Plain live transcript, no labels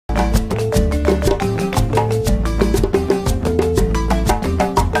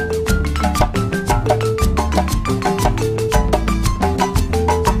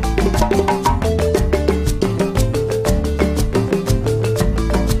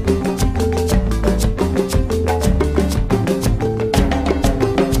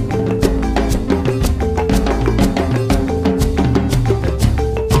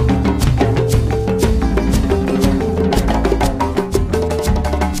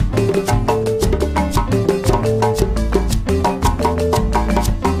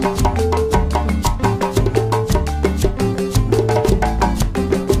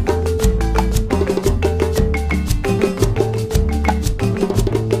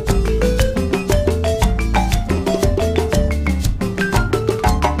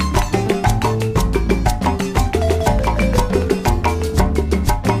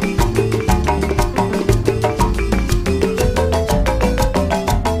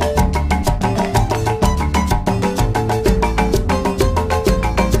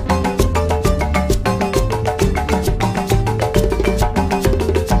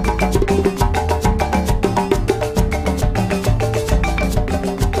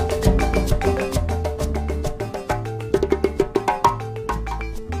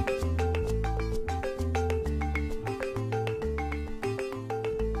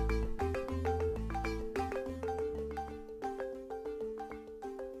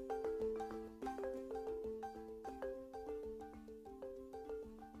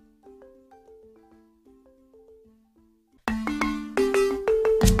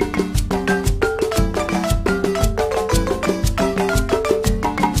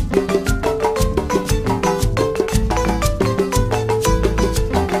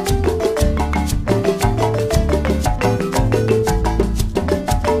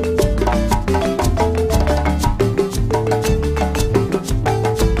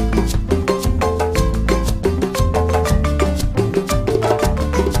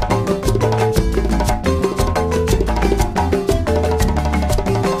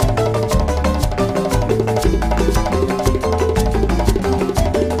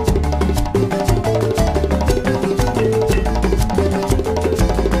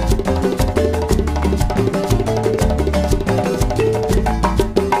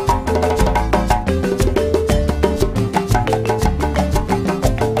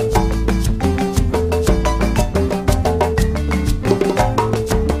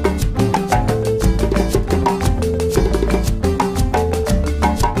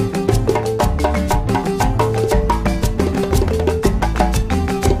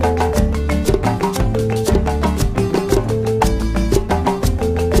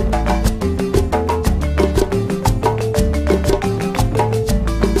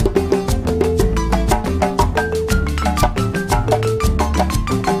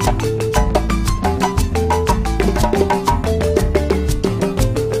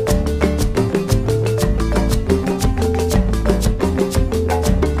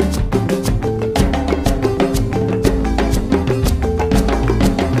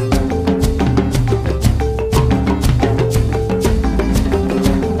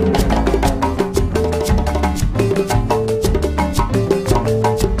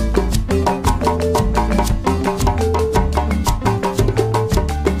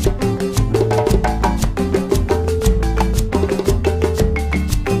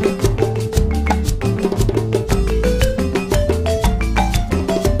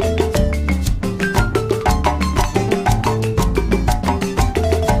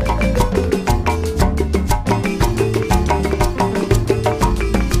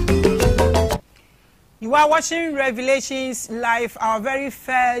are watching Revelations Live, our very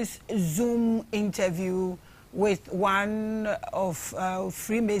first Zoom interview with one of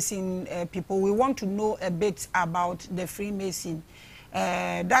Freemason people. We want to know a bit about the Freemason.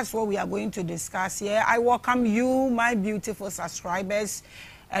 That's what we are going to discuss here. I welcome you, my beautiful subscribers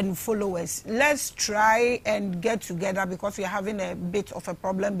and followers. Let's try and get together because we are having a bit of a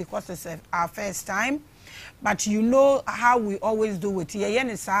problem because it's our first time. But you know how we always do it.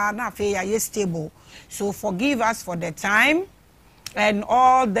 You're stable. So forgive us for the time and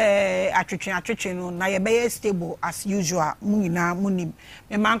all the attrition na ye stable as usual. Munina munim.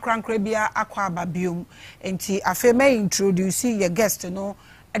 Me man krankrebia akwa babium. Enti afe me introduce your guest no.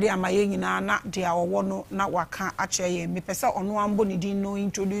 Ade amaye nyina na de awo no na waka akyeye me pese ono ambo ne din no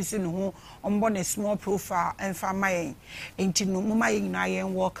introduce no ho ombo ne small profile emfa maye. Enti no muma ye nyina ye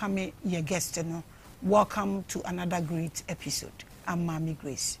welcome your guest no. Welcome to another great episode. I'm Maame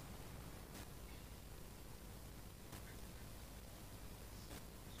Grace.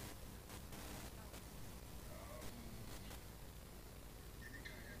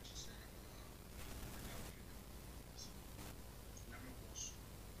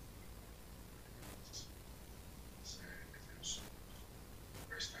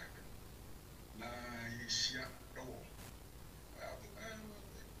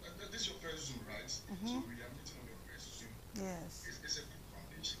 This is your first Zoom, right? So we are meeting on your first Zoom. Yes. It's a good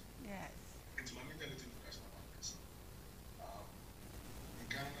foundation. Yes. It's my mentality introduction about this. In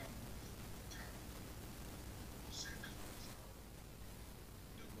Ghana,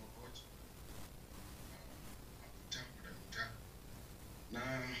 now,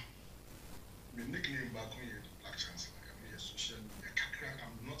 the nickname back on here, Black Chancellor. I'm a social media.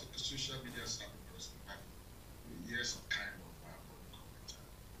 I'm not a social media savvy person. I have years of kind of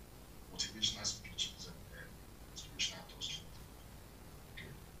motivational speeches and inspirational talks.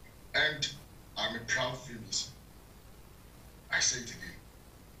 Okay. And I'm a proud Freemason. I say it again.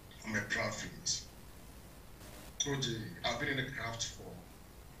 I'm a proud Freemason. I've been in the craft for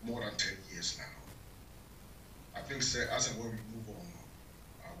more than 10 years now. I think, sir, as and when we move on,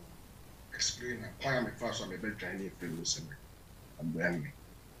 I will explain why I'm a first, I'm a better Chinese Freemason.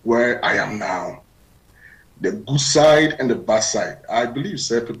 Where I am now. The good side and the bad side. I believe,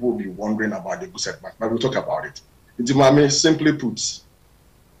 sir, people will be wondering about the good side, but we'll talk about it. Intimame, simply put,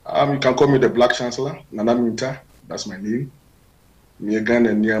 you can call me the Black Chancellor, Nana Minta, that's my name. Me again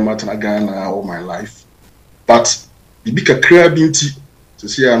and near Matanagan all my life. But the big crab binti to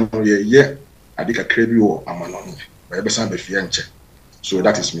see I know yeah, I think a crabby or I'm an so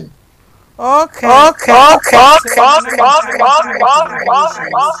that is me. Okay.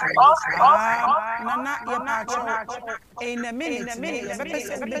 In a minute, you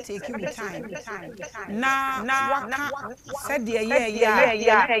take you time. Now, said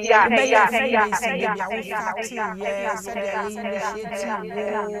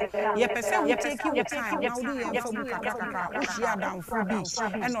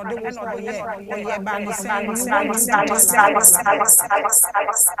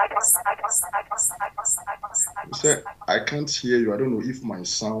Sir, I can't hear you. I don't know if my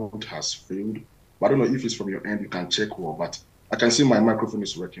sound has failed. But I don't know if it's from your end. You can check well, but I can see my microphone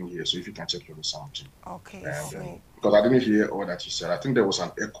is working here. So if you can check your sound too. Okay. Because I didn't hear all that you said. I think there was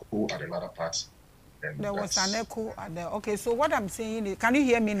an echo at the latter part. There was an echo at the. Okay, so what I'm saying is, can you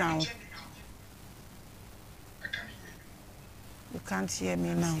hear me now? I can't hear you. You can't hear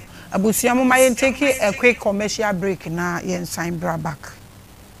me now. Abusiamu, may take a quick commercial break now. Yen sign bra back.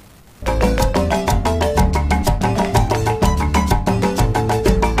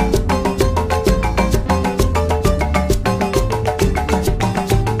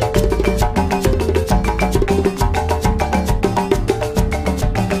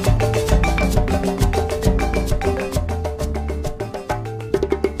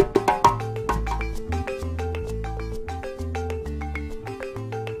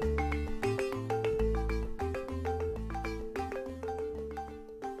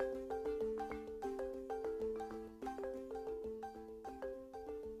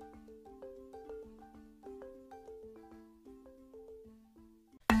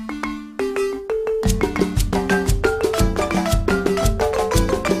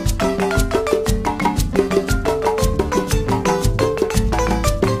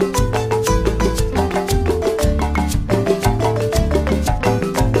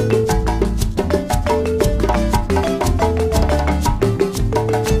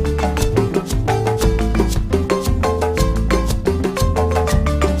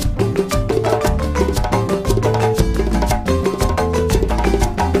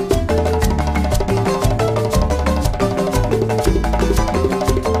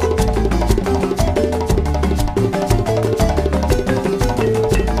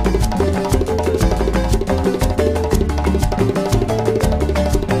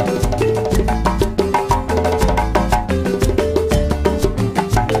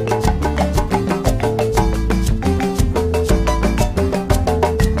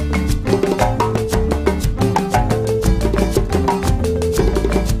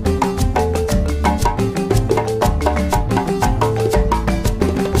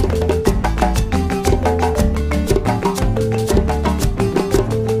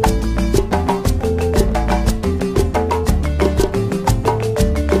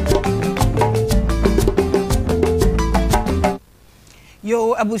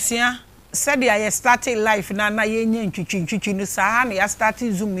 abusia said ya started life na yenye ntwitwi no saa na ya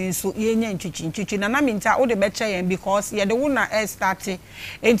started zoom so yenye ntwitwi na minta wo de beche yen because ye de wo na start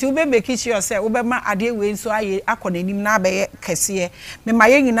enti wo be make sure say wo be ma ade we so aye akonanim na abaye kese me ma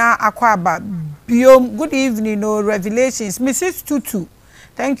yen nyina akwa aba biom. Good evening, no revelations Mrs. Tutu.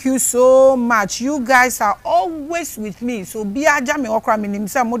 Thank you so much. You guys are always with me. So be aja me okra me nim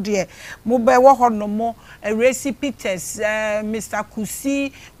say mo de mo be wo ho no mo recipe test Mr.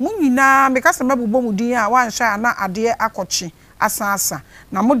 Kusi mo nyina me ka se mabubo mu din a wan sha na ade akochi asasa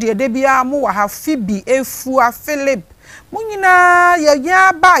na mo de bia mo wa ha Phoebe Efua Philip mo nyina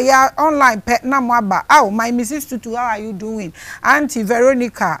ya ba ya online pet na mo aba. Oh my Mrs. Tutu, how are you doing? Auntie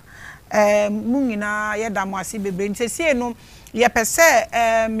Veronica mo nyina ya da mo ase bebre ntese no ye pese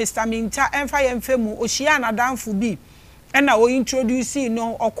Mr. Minta emfa yemfemu ohia na danfo bi na o introduce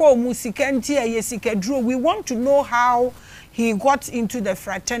no okọ mu sikenti ye sikedro. We want to know how he got into the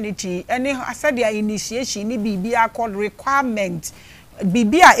fraternity and I said their initiation ni bibia called requirement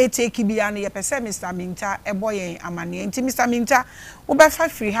bibia eteki bia na ye pese Mr. Minta eboyen amane nti Mr. Minta wo be fa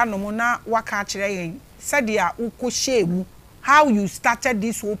free ha no mo na waka kire yen said dia ukohye how you started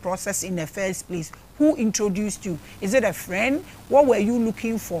this whole process in the first place. Who introduced you? Is it a friend? What were you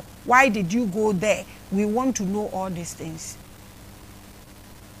looking for? Why did you go there? We want to know all these things.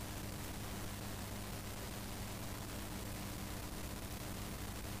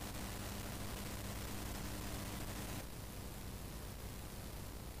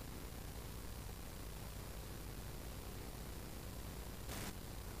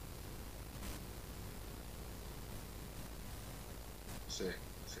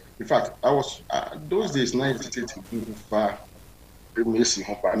 In fact, I was those days 1980 far Freemason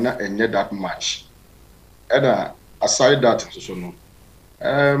but not that much. And aside that, so no.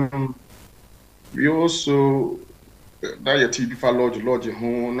 We also that your TV for lodge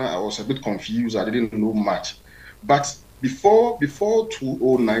home. I was a bit confused. I didn't know much. But before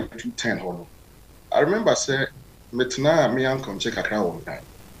 2009 2010, I remember say metna me and check a crowd time.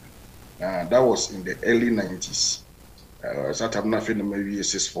 That was in the early 90s. Sat up nothing in my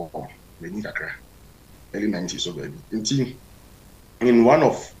VSS for early 90s already. In one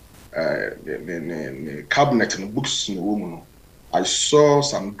of the cabinet and books in the woman, I saw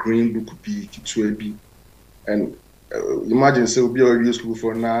some green book TWMG, and imagine say we are used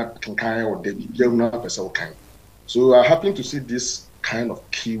for now kind or the so I happened to see this kind of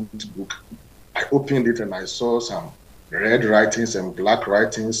cute book. I opened it and I saw some red writings and black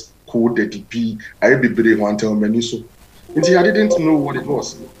writings, code the DP. I be very one tell many so. I didn't know what it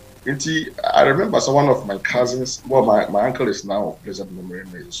was. I remember one of my cousins, well, my uncle is now of pleasant memory,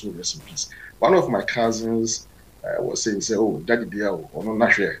 so rest in peace. One of my cousins was saying, oh, daddy dear, or no,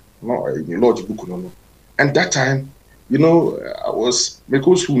 not sure, no, in large book, no. And that time, you know, I was,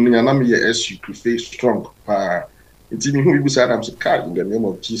 because who Nyanami as you could face strong. Until who said, I'm so kind in the name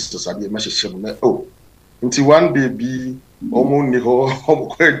of Jesus, I be a message. Oh, until one day be almost the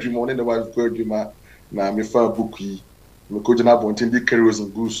morning, the wife clergyman, now me for bookie. Me ko jina bontin di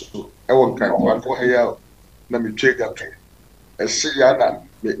kerosene goose so e won kan wan ko heya na me twe gatwe e se ya na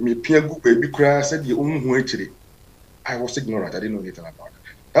me pia gu baby kura said the unhu akire. I was ignorant. I didn't know anything about it.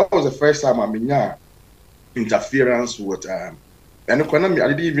 That was the first time I mean interference with and I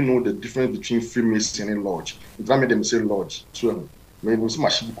didn't even know the difference between Freemason and lodge. It made them say lodge. So me was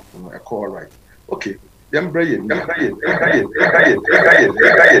machine I call right. Okay. Them brain. I'm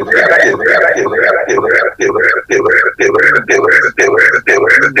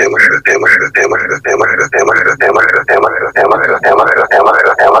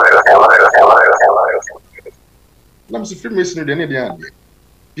Freemasonry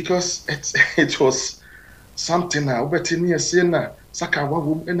because it was something now. But in here, so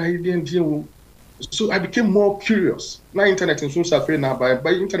I became more curious. Now internet and social media now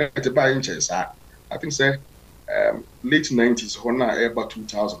by internet by inches. I think say late 90s or now about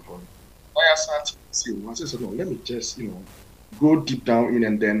 2000. I started seeing. I said, no, let me just go deep down in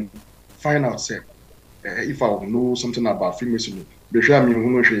and then find out say if I know something about Freemasonry. Then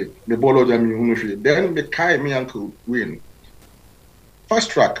the Kai me uncle win.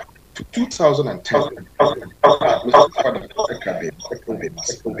 First track to 2010.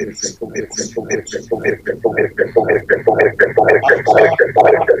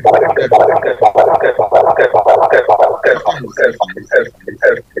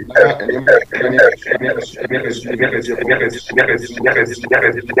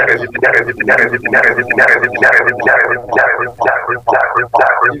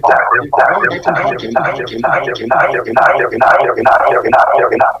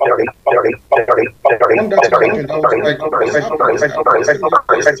 when that happened, I was like, what's happening?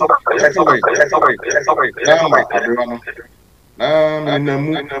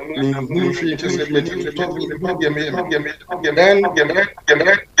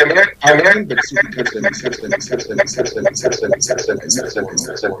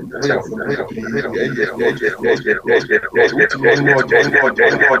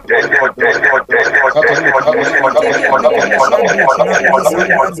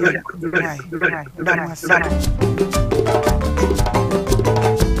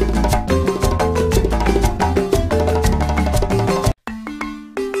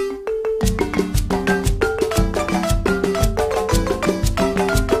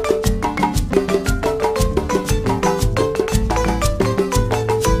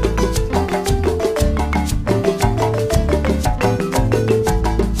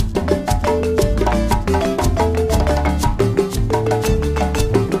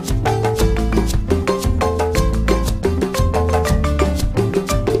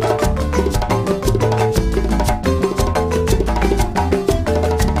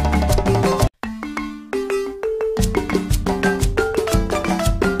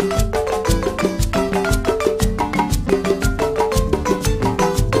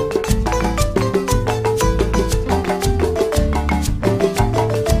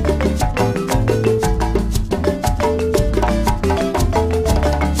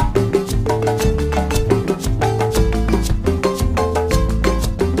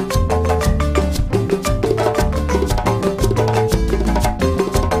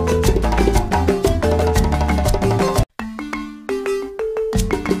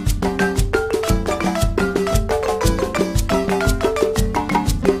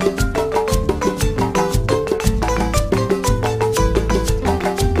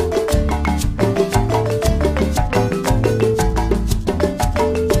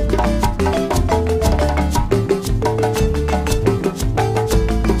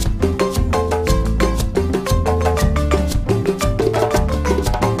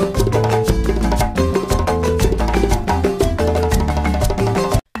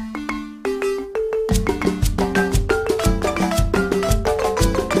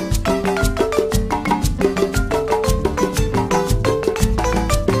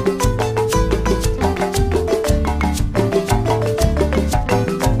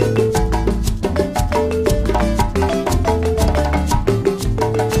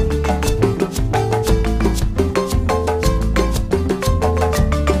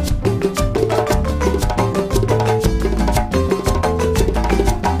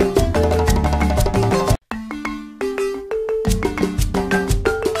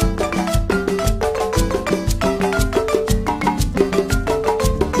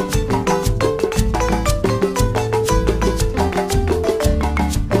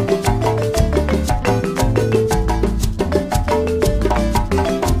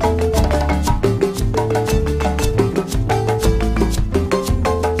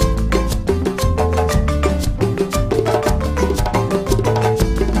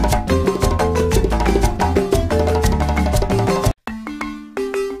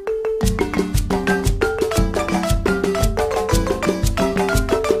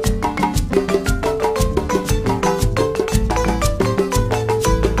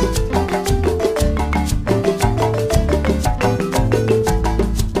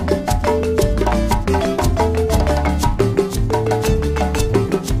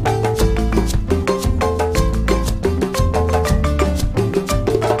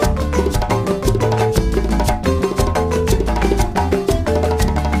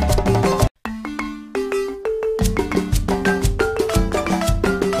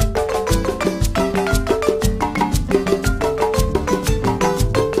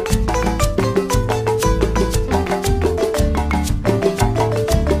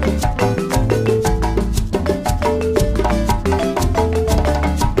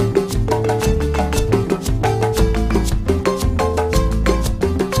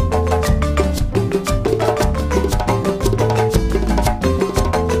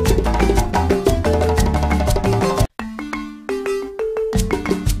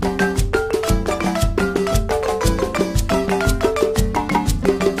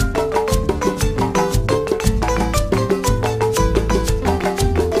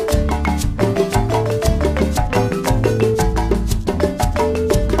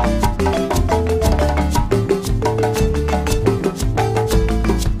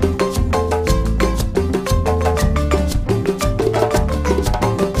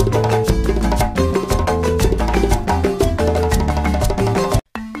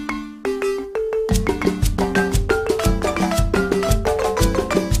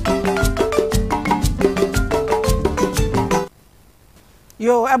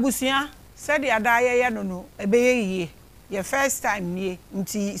 Yo, abusia, said the adaye no, ebe ye. Your first time ye,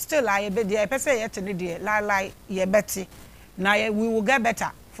 nti still I be there. Pese yet ni there, lie ye betty. Now we will get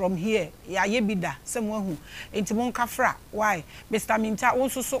better from here. Ya ye bida, someone who. Inti mon kafra. Why? Mr. Minta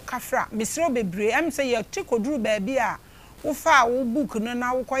also so kafra. Mr. Bebre, I'm say ye take drew baby. Ufa wo book no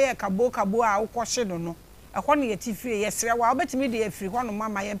na wo koye kabo a wo kwhye no. Ehwo ne yeti free yesre wa obetimi de free hɔ no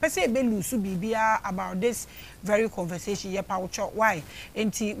mama ye mpese ebe lusu bibia about this very conversation ye pa wo cho why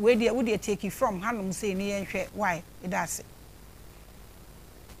enti we dey take it from hanom say ne ye hwɛ why it does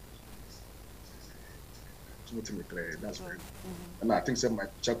to make clear that's right. And I think some my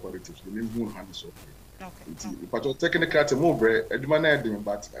check qualities the name who hand so okay but technical to move eduma na edin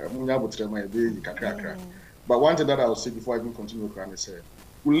but munya botre ma ebe kakra but one thing that I will say before I even continue to say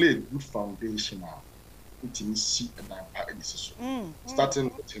we lay good foundation intimacy and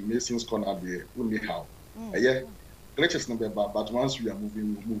starting with Mason's corner there only how yeah lectures number but once we are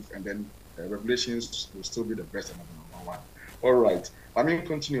moving we move and then revelations will still be the best and number one. All right, I mean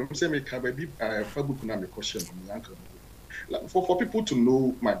continue. I'm saying make a book na me question from my uncle. For people to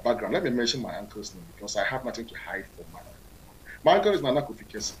know my background, let me mention my uncle's name because I have nothing to hide from my uncle is Nana Kofi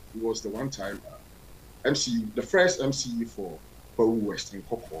Kese. He was the one time MC, the first MC for West in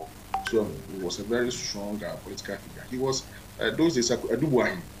Koko. So he was a very strong political figure. He was those days a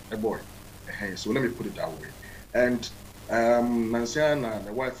boy. So let me put it that way. And Nansiana,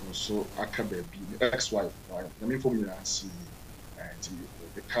 the wife also Akabe, the ex-wife, I mean for me and see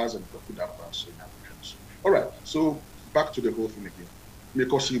the cousin of the so all right. So back to the whole thing again.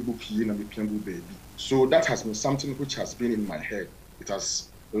 Because book here and the baby. So that has been something which has been in my head. It has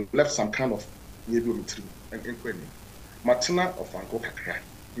left some kind of maybe and incredible. Martina of Anko Kakra.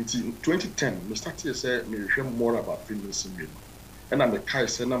 In 2010, I started to say more about Freemasonry. And I'm a Kai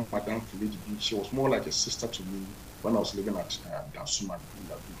Sena Madame Fuliji. She was more like a sister to me when I was living at Dansuma.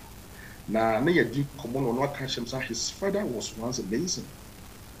 Now, his father was once amazing.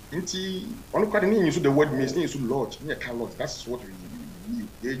 On the word means Lord, that's what we need.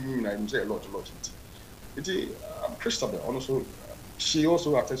 I say a lot. Christabel also. She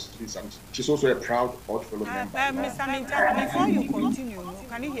also attests to this, and she's also a proud odd fellow member. Mr. Minta, before you continue,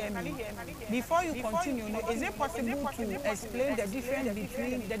 can you hear me? Before you continue, is it possible to explain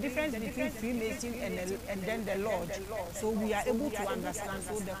the difference between Freemason and then the Lodge, so we are able to understand,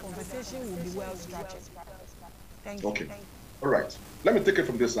 so the conversation will be well structured? Thank you. Okay. All right. Let me take it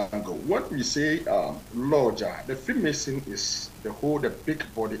from this angle. When we say Lodge, the Freemason is the big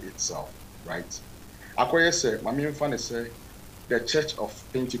body itself, right? Akoye say, Maame Grace say. The Church of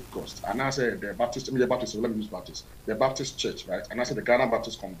Pentecost, and I say the Baptist, let me use Baptist, the Baptist Church, right? And I say the Ghana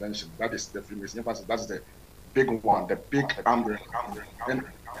Baptist Convention, that is the Freemason, that's the big one, the big umbrella. And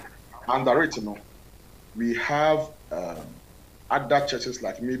under it, we have other churches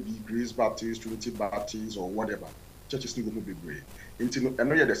like maybe Grace Baptist, Trinity Baptist, or whatever. Churches still going to be great. I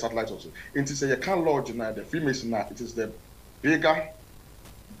know you're the satellite also. Into say you can't lodge now, the Freemason now, it is the bigger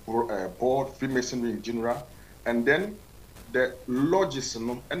board, Freemasonry in general, and then the lodges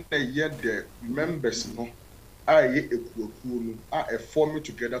and the members are forming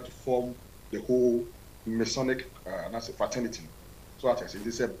together to form the whole Masonic fraternity. So it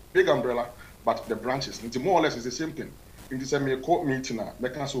is a big umbrella, but the branches, it's more or less is the same thing. It is a court meeting, a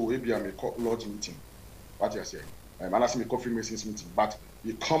court lodge meeting. What you say? And I say coffee Freemasons meeting, but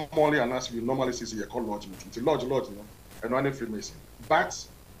we commonly and as we normally see a call lodge meeting. It's a lodge, and one Freemason. But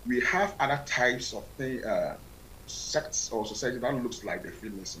we have other types of things. Sects or society that looks like the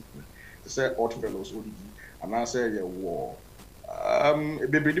Freemason. They say odd fellows, ODD, and I say war. It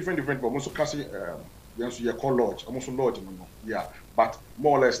may be different, but most of you call lodge, almost lodge, yeah. But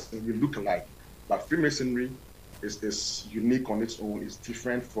more or less we look alike. But Freemasonry is unique on its own. It's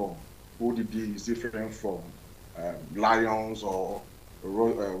different from ODD. It's different from Lions or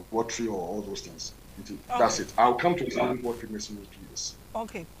Rotary or all those things. That's it. I'll come to explain what Freemasonry is.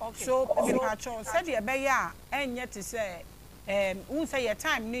 Okay. So, said the Abaya, and yet to say, won't say your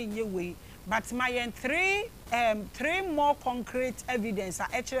time in your way, but my three more concrete evidence are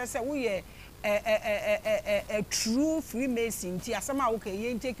actually say we are a true Freemason. Somehow, okay,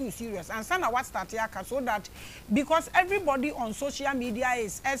 you take you serious. And some of what started so that because everybody on social media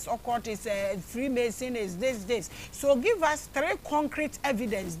is occult is Freemason is this. So give us three concrete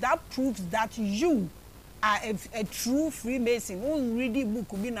evidence that proves that you are a true Freemason. Read the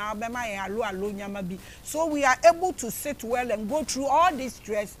book, so we are able to sit well and go through all this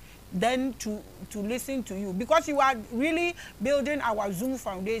stress, then to listen to you, because you are really building our Zoom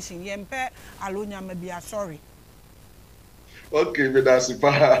foundation. Sorry. Okay, Vedasi.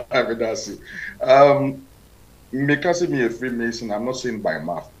 Because me a Freemason, I'm not saying by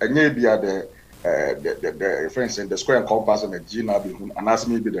mouth. And maybe at the friends in the square and compass and the Gina be and ask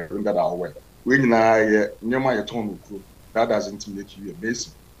me the ring that I wear. When I near my tone, that doesn't make you a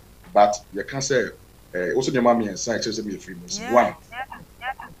Mason. But you can say, also your mommy and side says me a Freemason. One,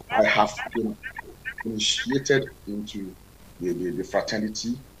 I have been initiated into the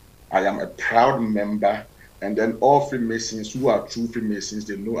fraternity. I am a proud member. And then all Freemasons who are true Freemasons,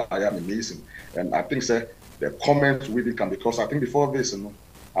 they know I am a Mason. And I think, sir, the comment really can, because I think before this,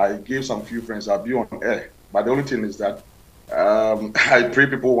 I gave some few friends, I'll be on air. But the only thing is that I pray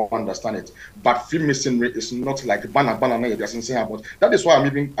people will understand it. But Freemasonry is not like banana, about. That is why I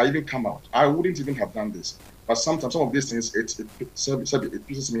even come out. I wouldn't even have done this. But sometimes some of these things, it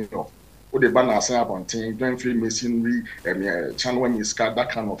pisses me off. What the banner say about thing, doing Freemasonry, channel when you scar that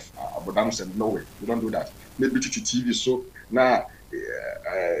kind of but said no way, we don't do that. Maybe to TV so now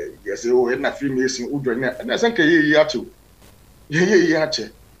yes, oh, and a Freemason who join and I think yeah, so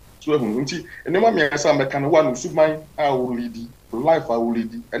and then one me say can one who my I will lead life I will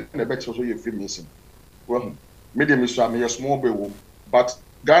lead and the bet also you Freemason. Well, medium is a small boy, but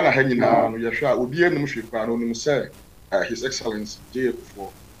Ghana hanging now, you sure will be any mushroom, I don't say His Excellency J4.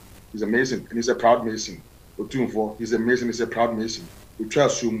 He's amazing and he's a proud Mason. He's amazing, he's a proud Mason. We try to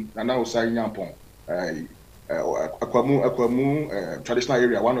assume and now say Yampon. Akwamu traditional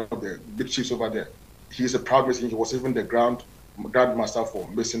area, one of the big chiefs over there. He's a proud Mason. He was even the Grand Master for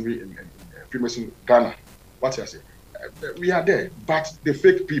Masonry in Freemason Ghana. What I say? We are there, but the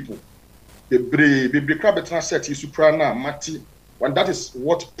fake people, the crab set is Suprana, Mati. When that is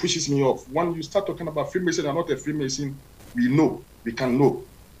what pushes me off. When you start talking about Freemason and not a Freemason, we can know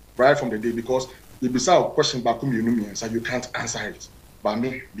right from the day, because if it's a question back home, you can't answer it. But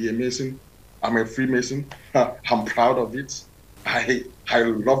me, be a Mason. I'm a Freemason. I'm proud of it. I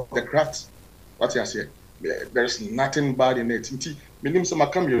love the craft. What I say? There's nothing bad in it.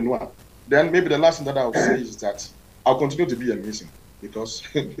 Then maybe the last thing that I'll say is that I'll continue to be a Mason, because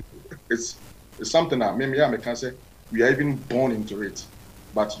it's something that maybe I can say we are even born into it.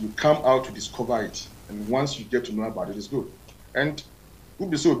 But you come out to discover it, and once you get to know about it, it's good. And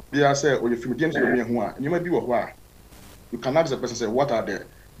be so they say or if you begin to know and you might be why you can ask the person, say what are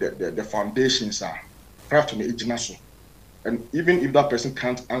the foundations are craft to the and even if that person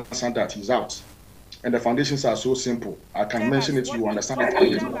can't answer that, he's out. And the foundations are so simple. I can mention it to you, understand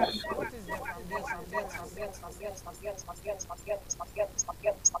it.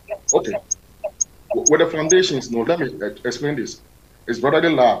 Okay. With the foundations, no, let me explain this. It's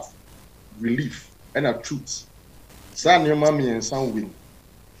brotherly love, relief, and a truth. San your mommy and son win.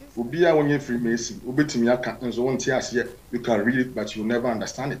 Ubia when you're Freemason, Ubitimiaka, and so on, you can read it, but you'll never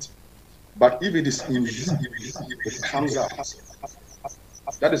understand it. But if it is in you, it comes out.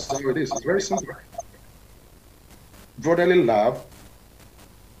 That is how it is. It's very simple. Brotherly love,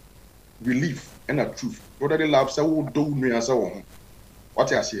 relief, and a truth. Brotherly love, so do me as a woman.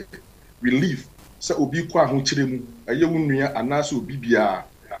 What I say? Relief, so Ubi qua Hunchim, a young near, and Nasu Bibia,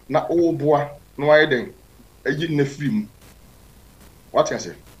 na old boy, no idea, a yin film. What I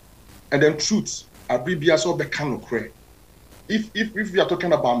say? And then truth, a Bibia so the can of cray. If we are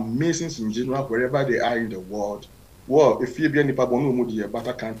talking about Masons in general, wherever they are in the world, well, if you be any Pabono, but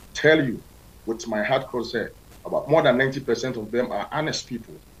I can tell you with my heart cross here, about more than 90% of them are honest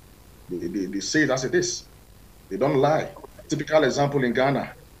people. They say it as it is. They don't lie. Typical example in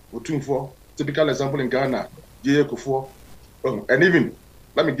Ghana, Otunfo. Typical example in Ghana, J.Kufo. And even,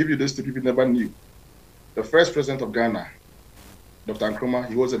 let me give you this to people never knew. The first president of Ghana, Dr. Nkrumah,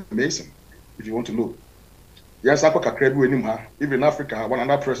 he was a Mason, if you want to know. Yes, even in Africa, one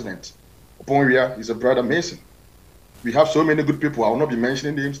another president, Oponria, is a brother Mason. We have so many good people. I will not be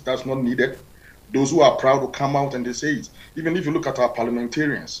mentioning names. That's not needed. Those who are proud will come out and they say it. Even if you look at our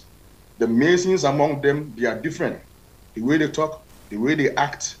parliamentarians, the Masons among them, they are different. The way they talk, the way they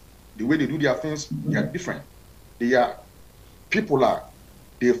act, the way they do their things, they are different. They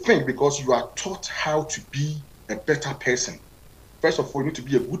think because you are taught how to be a better person. First of all, you need to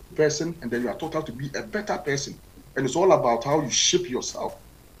be a good person, and then you are taught how to be a better person. And it's all about how you shape yourself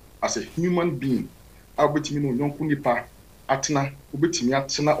as a human being. That's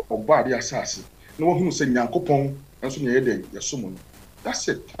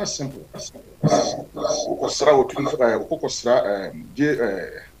it. That's simple.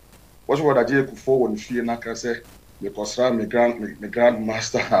 What's what I did before when you feel say because my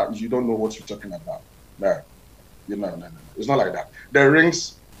grandmaster, you don't know what you're talking about. No. No. It's not like that. The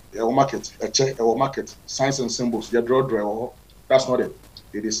rings, market, a check, market, signs and symbols, they draw. That's not it.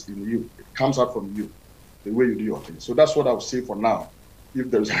 It is in you. It comes out from you, the way you do your thing. So that's what I would say for now. If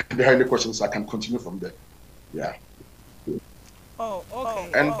there are any questions, I can continue from there. Yeah. Oh,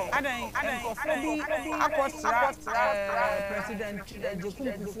 okay. And President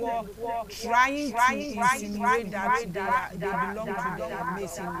Jekum trying to insinuate that they belong to the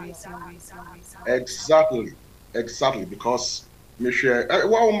masonry. exactly, because Michelle,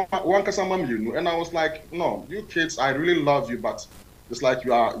 one person you know, and I was like, no, you kids, I really love you, but it's like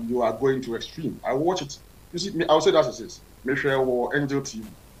you are going to extreme. I watch it. You see, me, I'll say that it is. Michelle or Angel TV.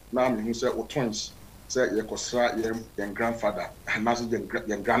 Now me who say or twins say your kosra your grandfather and now your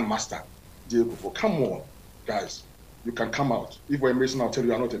grandmaster. Come on, guys, you can come out. If we're Mason, I'll tell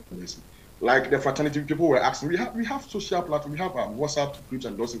you, I'm not a Mason. Like the fraternity people were asking, we have social platform, we have WhatsApp groups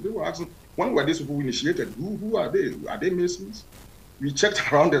and those things. They were asking, when were these people initiated? Who are they? Are they Masons? We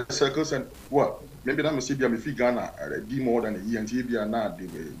checked around the circles and well, maybe that must be a Ghana be more than a year and TBA now they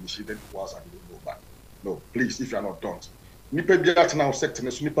were initiated was and they go back. No, please, if you are not done. Nipa be at now sector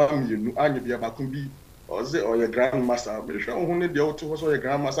nipa me and you be or your grandmaster. Make sure who need the auto was your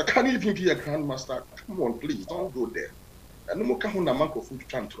grandmaster. Can you even be a grandmaster? Come on, please, don't go there. And no more can a manko food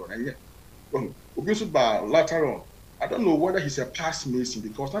transfer. And yeah, later on. I don't know whether he's a past Mason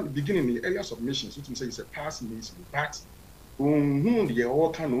because at the beginning, in the areas of missions, you can say he's a past Mason, but the all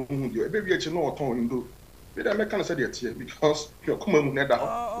can maybe you know what do. But I can't say that here because you're coming with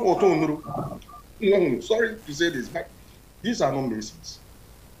no, sorry to say this, but these are not Masons.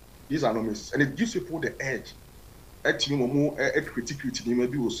 These are not Masons, and it gives people the edge. Actually, more critically,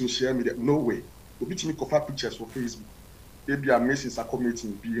 maybe on social media. No way. We beat me cover pictures for Facebook. Maybe a Masons are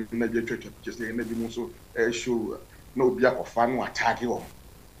committing, be maybe pictures, maybe also show. No, be a fan or attack you.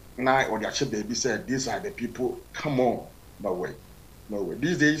 Now, or the actual baby said, these are the people. Come on. No way. No way.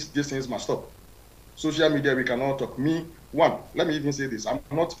 These days, these things must stop. Social media, we cannot talk. Me, one, let me even say this. I'm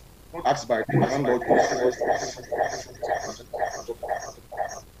not asked by the landlord.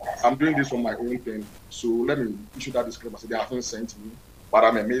 I'm doing this for my own thing. So let me issue that disclaimer. They haven't sent me. But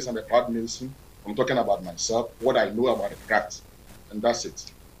I'm a Mason, I'm a proud Mason. I'm talking about myself, what I know about the craft. And that's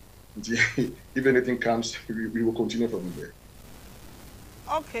it. If anything comes, we will continue from there.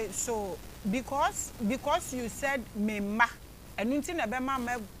 Okay, so because you said mema, and you think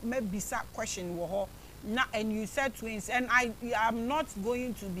me bisa question wo na, and you said twins, and I am not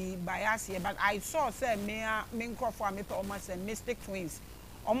going to be biased here, but I saw say me for me almost a mystic twins.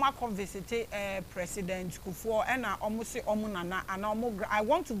 Oma come visit President Kufuor and almost say nana and I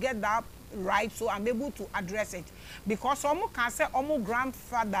want to get that right so I'm able to address it because can say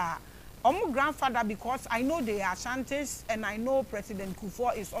grandfather because I know they are Ashantis and I know President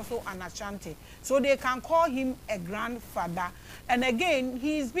Kufuor is also an Ashanti. So they can call him a grandfather. And again,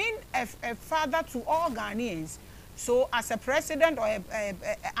 he's been a father to all Ghanaians. So as a president or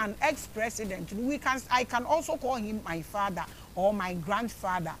an ex-president, I can also call him my father or my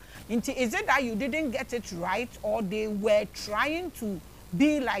grandfather. Is it that you didn't get it right or they were trying to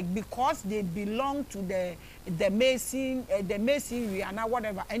be like because they belong to the masonry and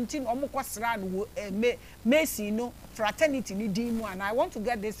whatever until Mason no fraternity ni dimu, and I want to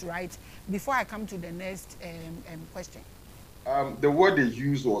get this right before I come to the next question. The word they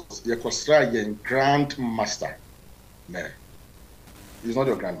used was Yekosra grandmaster. No, he's not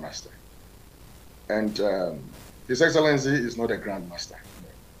your grandmaster, and His Excellency is not a grandmaster. No.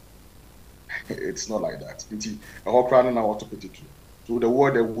 It's not like that. So the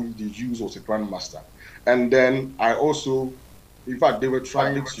word that we use was a grandmaster. And then I also, in fact, they were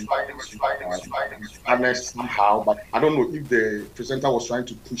trying to honest somehow, but I don't know if the presenter was trying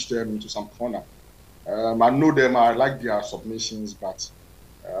to push them into some corner. I know them, I like their submissions, but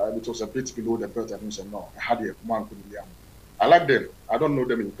it was a bit below the belt. And said, no, I had a man. I like them. I don't know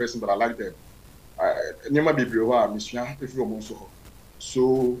them in person, but I like them.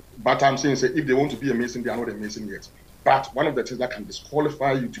 So, but I'm saying, if they want to be a Mason, they are not a Mason yet. But one of the things that can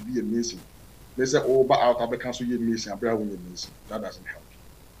disqualify you to be a Mason, they say, oh, but I'll have a cancel your Mason, I'm a Mason. That doesn't help.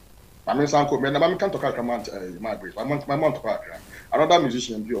 I mean, some I can't talk about Maame Grace. My mom talk about another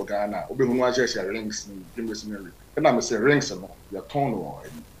musician in Ghana, Obi who was just rings in Freemasonry. And I'm saying rings and your tone or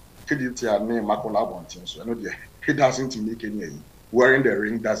credit your name, Makola Bontin. So I know he doesn't make any wearing the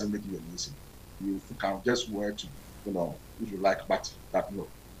ring doesn't make you a Mason. You can just wear to, if you like, but that no.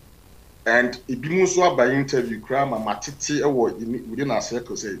 And if you by interview, Grandma Matiti within our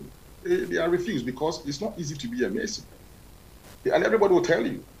circle say they are refused because it's not easy to be a Mason. And everybody will tell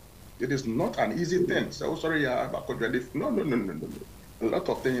you it is not an easy thing. So sorry, no. A lot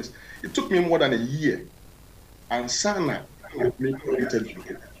of things. It took me more than a year. And Sana make an interview.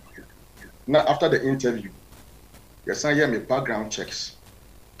 Now after the interview, yes, I hear my background checks.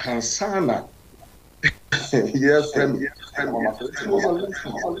 And Sana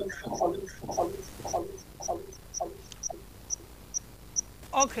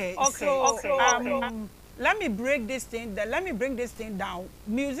Okay. Let me break this thing. Let me bring this thing down.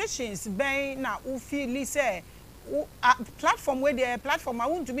 Musicians, ben na ufili say, platform where the platform I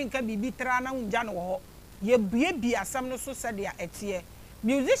want to be can be trana unjano. Ye be asam no so said ya etie.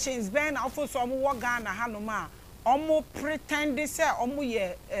 Musicians ben also some wagana hanoma. Omo pretend they say omo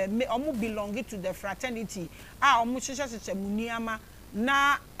ye omo belonging to the fraternity. Omo shisha muniama.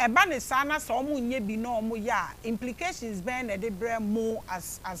 Na eba ne sana so omo nye bi no omo ya implications ben e dey bring more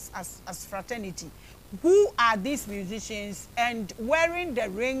as fraternity. Who are these musicians, and wearing the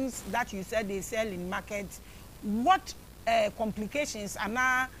rings that you said they sell in market, what complications are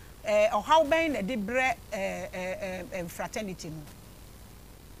now or how ben e dey bring fraternity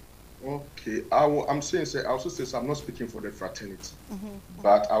no? Okay, I'm saying, I also say, so I'm not speaking for the fraternity,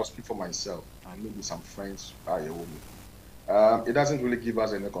 but I'll speak for myself and maybe some friends are a woman. It doesn't really give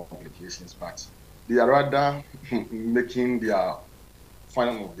us any complications, but they are rather making their fun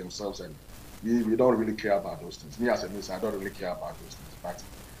of themselves, and we don't really care about those things. Me as a minister, I don't really care about those things, but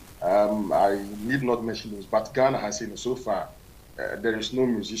I need not mention this, but Ghana has seen so far, there is no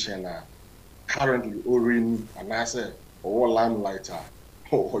musician currently owing an asset or limelight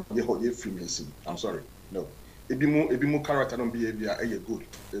or Freemason. I'm sorry, no. Ebi mu character and behavior good,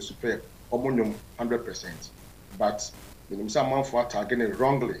 they're superb, 100%, but some man for targeting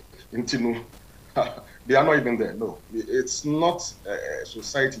wrongly into they are not even there. No, it's not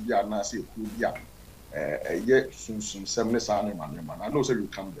society. They are not say yet soon 70 man. I know say you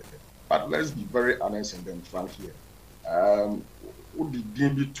come there, but let's be very honest and then frank here. Would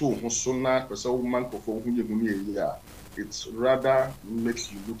be too so now because a woman perform it rather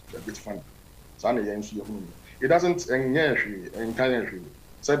makes you look a bit funny. It doesn't encourage you.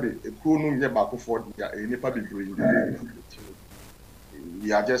 Sabi ekunu nye back for the nipa bebree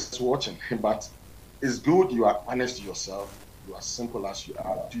we are just watching, but it's good you are honest to yourself, you are simple as you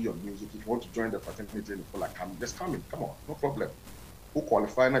are, do your music. If you want to join the fraternity and you feel like just come in, come on, no problem. Who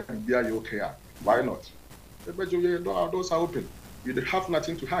qualify not to be okay? Why not? The doors are open. You have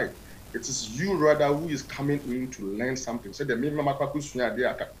nothing to hide. It is you rather who is coming in to learn something. Say the minimum makusunya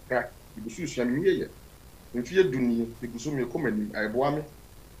there crack you if you do need because you come and I boame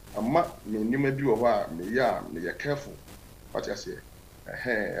amma me bi wo me careful what I say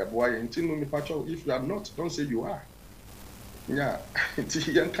boy intinu me pacho if you are not don't say you are yeah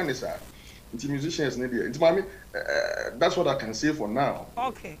nti yan kanisa nti musicians ne there nti mami that's what I can say for now.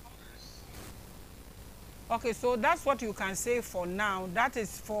 Okay, so that's what you can say for now. That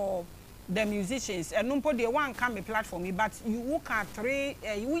is for the musicians. And numpo the one can be platform, but you look at three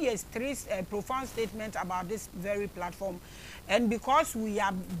profound statements about this very platform. And because we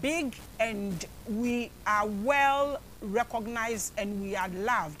are big and we are well recognized and we are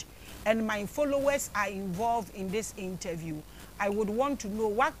loved, and my followers are involved in this interview, I would want to know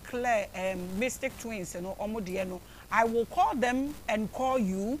what Claire Mystic Twins, I will call them and call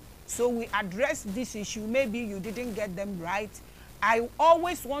you so we address this issue. Maybe you didn't get them right. I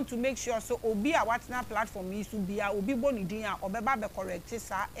always want to make sure so obi a watna platform is to be a obi bonidia or beba be correct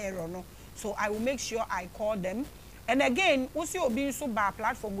error no. So I will make sure I call them. And again, usi obi so ba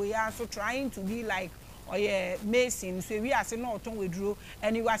platform we are so trying to be like Mason, so we are saying no ton withdraw,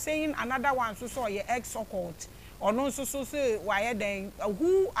 and you are saying another one so ex occult or no so why then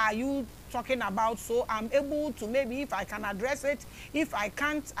who are you talking about? So I'm able to maybe if I can address it. If I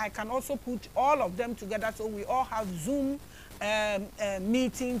can't, I can also put all of them together so we all have Zoom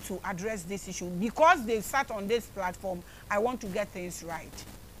meeting to address this issue. Because they sat on this platform, I want to get things right.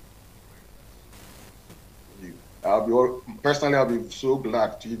 I'll be so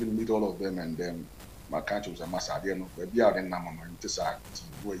glad to even meet all of them, and then my country was a mass idea no be out in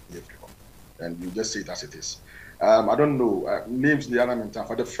and you just say it as it is. I don't know names the element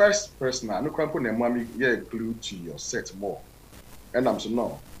for the first person I no can put mommy glued to your set more, and I'm so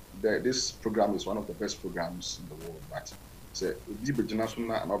no this program is one of the best programs in the world, but say the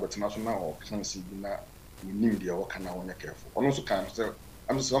international and international or can see we need the work and I want to careful. And also can say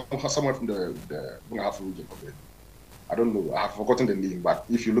I'm someone from the half region of it. I don't know. I have forgotten the name, but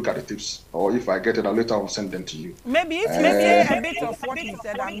if you look at the tips, or if I get it, I'll later I'll send them to you. Maybe if you say a bit of what you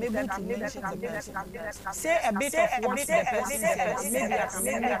said, I'm able to mention the person. Say a bit of what the person said. Maybe I can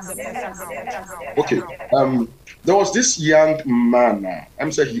make the person. Okay. There was this young man.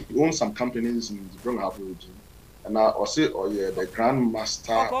 I'm saying he owns some companies in the Burma region. And I say, the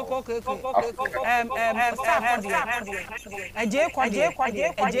grandmaster.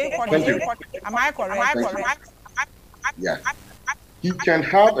 Am I correct? Yeah. He can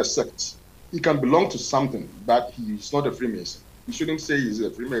have a sect. He can belong to something, but he is not a Freemason. You shouldn't say he's a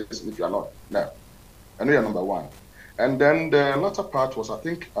Freemason if you are not. No. I know you're number one. And then the latter part was, I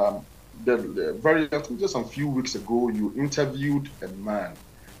think, just a few weeks ago, you interviewed a man.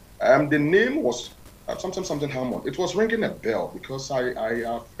 The name was something Hammond. It was ringing a bell because I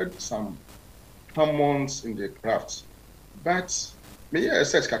have heard some Hammonds in the craft. But me, I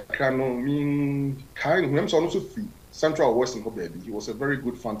said, Kakrano, mean kind of him, so also free. Central Western baby. He was a very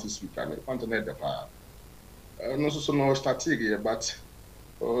good fantasy speaker. No, so no strategy, but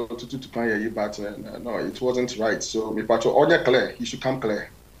no, it wasn't right. So me patcho all clear. He should come clear.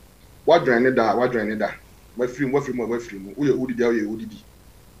 What drain it that? What drain it that? What free.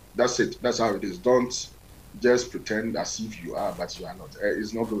 That's it. That's how it is. Don't just pretend as if you are, but you are not.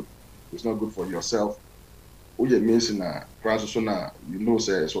 It's not good. It's not good for yourself. You know,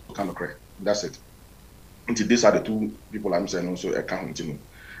 say so kind of correct. That's it. Until these are the two people I'm saying also account.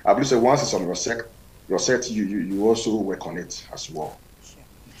 I believe once it's on your set, you also work on it as well.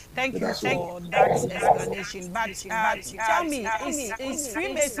 Thank you for that explanation. But tell me, is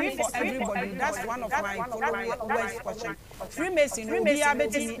Freemason for everybody? That's one of my followers' questions. Freemason will be able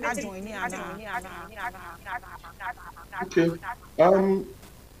to join Okay.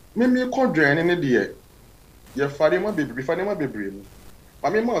 Me call join any day. Your father might be brave. I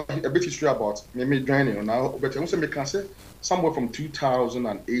mean, a bit history about me joining now, but I also can say somewhere from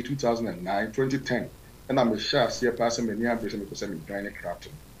 2008, 2009, 2010, and I'm a sure see a person many ambition because I'm joining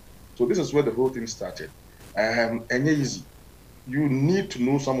crafting. So this is where the whole thing started. And easy. You need to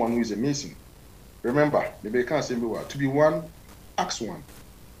know someone who is a Mason. Remember, maybe I can't say to be one, ask one.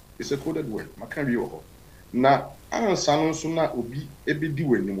 It's a coded word. Now, I sound sooner obi ebedi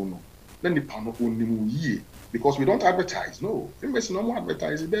wenimuno. Then the panel onimu ye because we don't advertise. No, Mason no more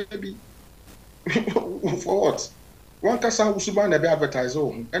advertising, baby. For what? One person who never advertise.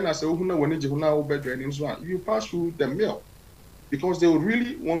 And I say, you pass through the mail. Because they would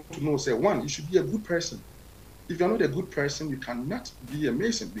really want to know, say, one, you should be a good person. If you're not a good person, you cannot be a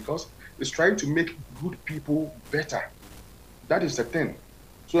Mason because it's trying to make good people better. That is the thing.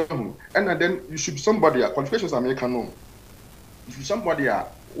 So, and then you should be somebody, qualifications are making known. If you somebody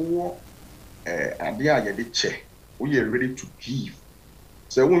or they are ready to give.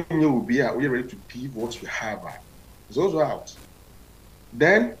 So when you will be ready to give what you have. It's also out.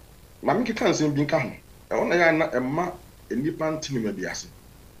 Then, Mamiki can't say being come.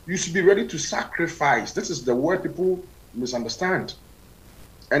 You should be ready to sacrifice. This is the word people misunderstand.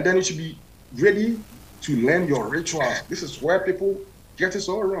 And then you should be ready to learn your rituals. This is where people get it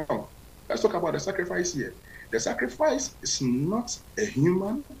all wrong. Let's talk about the sacrifice here. The sacrifice is not a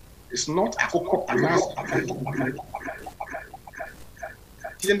human. It's not a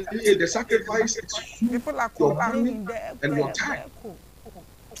the sacrifice is your money and your time.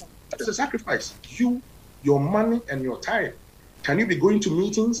 That is a sacrifice. Your money and your time. Can you be going to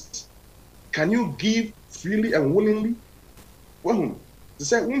meetings? Can you give freely and willingly? Well, they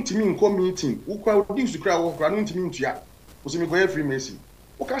say, "One to me in meeting. Who used to cry? One to me to ya. Was me go Freemason.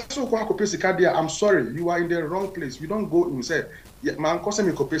 I'm sorry, you are in the wrong place. You don't go and say, man, cause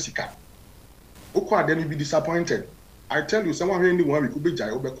me kopesika. Then you'll be disappointed. I tell you, someone here one we could be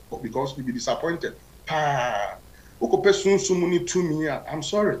jail because you'll be disappointed. I'm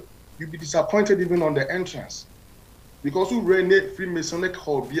sorry. You'll be disappointed even on the entrance. Because who ran it Freemasonic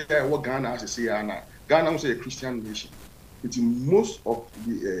hall what Ghana has to say Ghana is a Christian nation. It's most of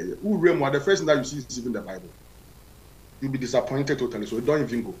the who ran the first thing that you see is even the Bible. You'll be disappointed totally, so don't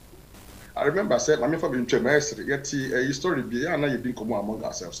even go. I remember I said, I'm for being trimester, yet a story be now you've been common among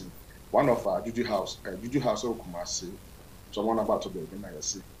ourselves. One of our Juju House Kumasi, someone about to be when I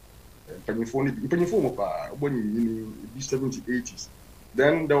see. When in the 70s, 80s.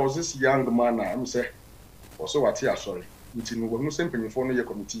 Then there was this young man, I'm saying, also what here, sorry. Meeting when you send penny phone your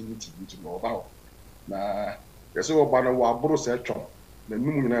committee meeting to know about. Now, there's all about our Boros Eltron, the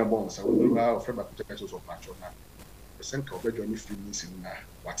Numina Bones, I will have a potentials of patron. The center of Johnny Freemason now.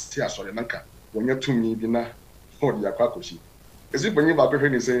 What's here, sorry, Nanka, when you're to me, dinner for the Akakoshi. As if when you were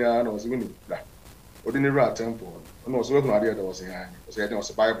preparing to say, I was winning that. Ordinary temple, and also no idea there was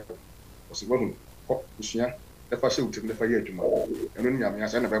a Bible, was a woman, Kushia, the facility, the fire tomorrow, and when you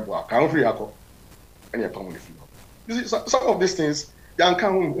send a Bible, I can't free alcohol. And you're coming with you. You see, some of these things, they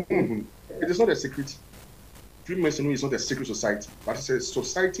it is not a secret. Freemasonry is not a secret society, but it's a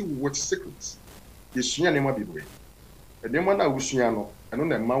society with secrets. It's Shia Nema Bibre. And then one I wish you know, I don't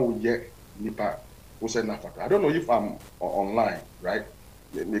know man will get Nipa who said Nafaka. I don't know if I'm online, right?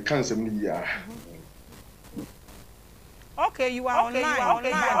 They can't say me. Okay, you are online. But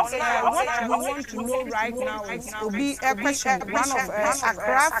what we want to know right now is Obi a question. One of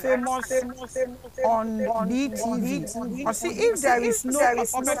Accra famous on BTV. Or see if there is no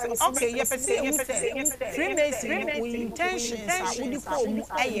okay, you say who say Freemason with intentions are would call mu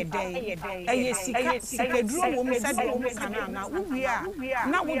a day. A sika drum wo said wo kana na we are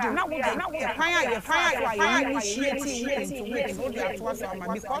na wo do fire fire initiating into it no dey at once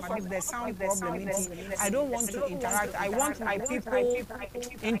because of the sound problem. I don't want to interact. I want my people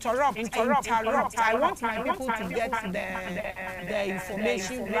interrupt. I want my people to get the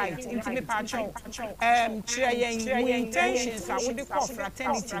information right. Intimate patron. Intentions are what they call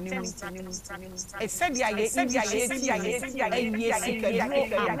fraternity. It said yeah, initiative and yes, you can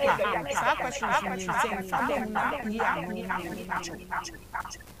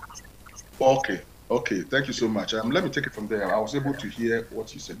Okay, thank you so much. Let me take it from there. I was able to hear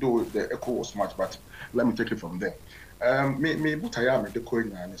what you said, though the echo was much, but let me take it from there. Me butaya me de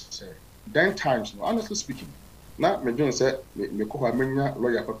coin and say 10 times, honestly speaking. Now me doing say me ko amenya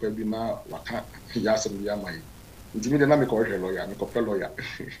lawyer papa bi na waka yasem ya mai. Ntimi de na me ko lawyer, me ko lawyer.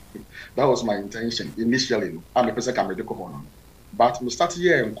 That was my intention initially. I'm a person can me ko hono. But me started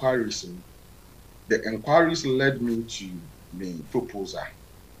here inquiries. The inquiries led me to me proposal.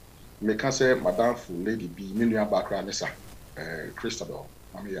 Me can say Madam for Lady B, million background nessa, Christabel,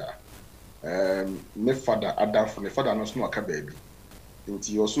 Mamia. My father, Adam for my father, no snow a baby.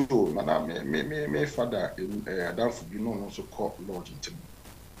 Into your so, Madam, me father in Adam for you know, also called Lord into me.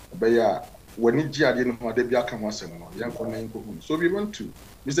 But yeah, when it didn't know they be a come once and young Conan. So we went to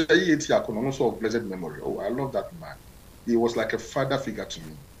Mr. Yeti, also of blessed memory. Oh, I love that man. He was like a father figure to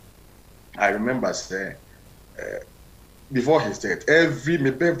me. I remember saying, before his death, every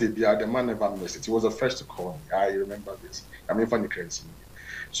my birthday, the man never missed it. He was the first to call me. I remember this. I mean, funny crazy.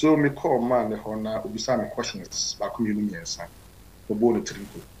 So me call man the honor. Obisa me questions back community and son. The bone to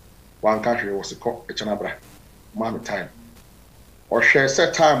one country was a call a chanabra. Maame time. Or share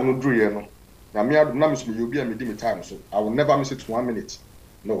set time no do you know. Now me I do not miss me. You'll be a me time, so I will never miss it 1 minute.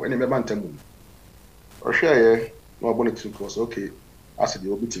 No, any man tell me. Or share no bone to cause okay. I said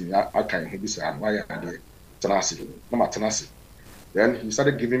you'll be to me. I can't be saying why I did. Tenacity, no tenacity. Then he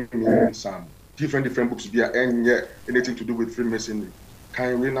started giving me some different books to be and yeah, anything to do with Freemasonry.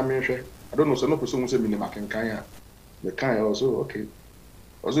 Can you mention? I don't know, so no person will say me can the kind also okay.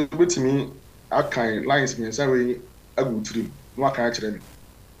 Also with me, I can lines me and say I go to him. No, I can't tell me.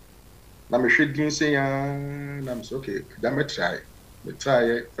 Now me should give say I'm so okay, that me try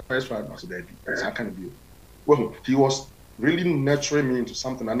first one was that it's how can it be? Well, he was really nurturing me into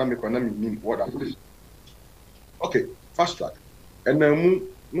something and I mean what I'm doing. Okay, fast track. And then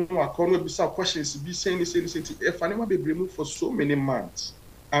I call me some questions. Be saying if I never be removed for so many months,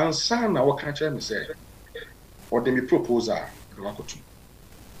 and son, what can I say? Or they me proposal,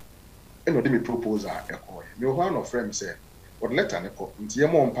 and or they me proposal, me one of friends say, or let an echo. Until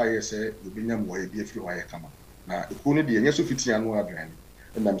your mom pie say you bring them away if you are come. Now, it couldn't be any sufficient annual brand,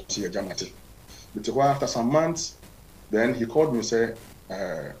 and I'm see a jamati. But after some months, then he called me and said.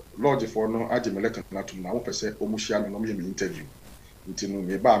 Lord for no agye me letter na to na wo pese omuhia me no me interview ntinu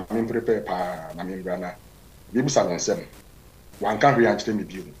me ba me prepare pa na me bra na me busa no nsem wan ka hwe ankyere me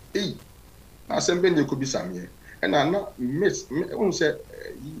bio na asem be ne ko bisa me e na miss won say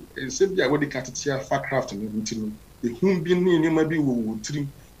nsem bia wo de katetia facraft no ntinu e hum bi ni ma bi wo trim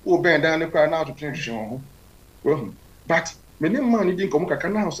wo ben dan ne kwa na to twehwe ho but me ne man ni din komo kaka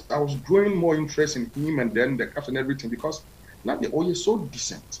na I was growing more interest in him and then the craft and everything because now the oil so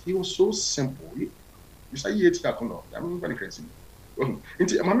decent. He was so simple. You say he ate that I mean, very crazy.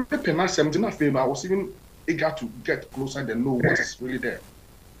 Into my penasem did not fail. I was even eager to get closer and know what is really there.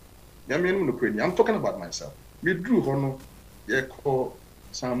 I'm talking about myself. We drew honor. They call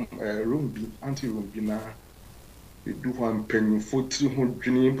some room be anti-room be now. We do one penny for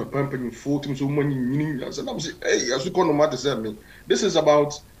 300 papa penny 40 so many. I said, hey, as you call no matter say me. This is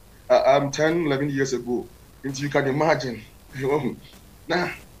about 10, 11 years ago. And you can imagine.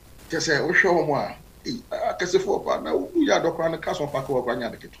 Now, just say, oh, show more. I can say for now, we are the castle pack or Grania.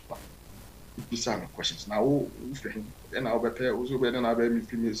 These are questions now. Then I'll prepare also better than I be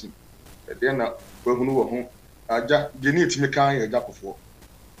Freemason. Then, when we were home, I just need to make a job before.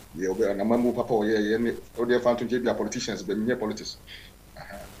 Yeah, and I'm a papa, yeah, or they're found to be politicians, but near politics.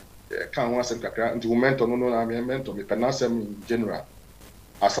 Can't want to into mentor, no, I'm a mentor, me penasem in general.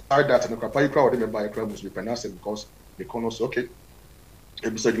 Aside that, and the papa crowd, they buy a crowd must be penasem because. Because okay,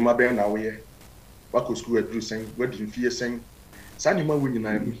 if you my band now here, what could school do saying, what did you saying? Sandy man when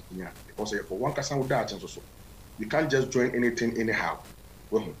you yeah, because for one person with that and so you can't just join anything anyhow.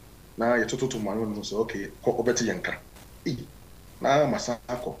 Well, now you're total to my own so okay, better yanka. Now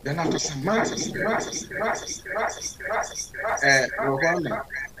Masako. Then after some months,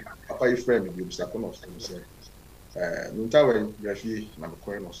 Papa, you frame me, you start on us. Mintawe, Yafi,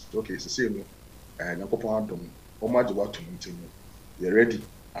 Namakonos. Okay, it's the same. And Nakopon, Omaj what to continue. You're ready.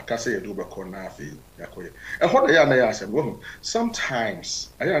 I can't say a double corner. And what I ask, sometimes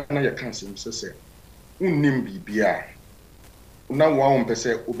I can't seem to say, Unimbi Bia. Now, one per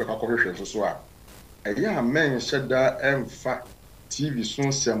se, Ubeka correction as well. A young man said that fact. TV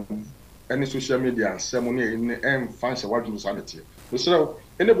soon some any social media and ceremony in fancy what you sanity. So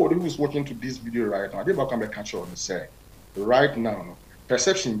anybody who is watching to this video right now, they become a catch on and say right now,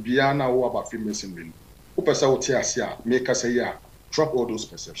 perception beyond now about Freemasonry. Who make us say yeah, drop all those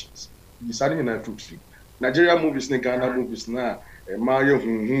perceptions. Deciding in a truth. Nigeria movies, Ghana movies now, Mario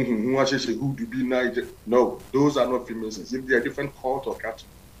who do be Niger. No, those are not Freemasons. If they are different cult or catch,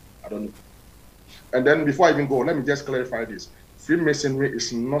 I don't know. And then before I even go, let me just clarify this. Freemasonry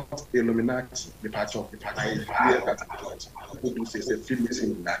is not Illuminati, the part of the party. Who do say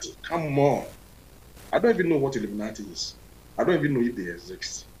Freemasonry Illuminati? Come on. I don't even know what Illuminati is. I don't even know if they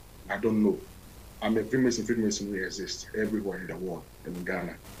exist. I don't know. I'm a Freemason. Freemasonry exists everywhere in the world, in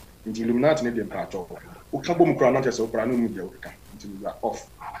Ghana. In the Illuminati, they part of. Who can't be crowned as a prano media until you are off.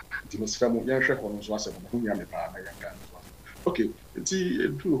 Okay, it's a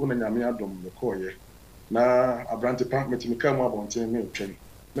true Honamia Dom, na abrante pa metimika mu abonten me twem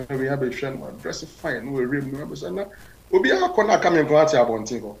na we have a hwe dress fine no rem no be na obi akona aka me nko ati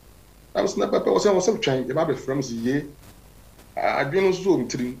abonten ho am sna papa o se twem e ba be from ye adwenu so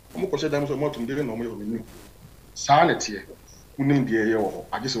mtiri mo ko dam so mo tum de no mo yo menu saa na tie unim de ye ho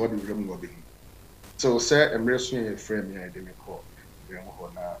age se wa be rem no be so say emre so ye frame ya de me ko rem ho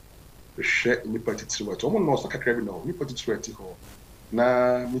na hwe ni patitiri wa to mo no so kakra bi no ni patitiri ati ho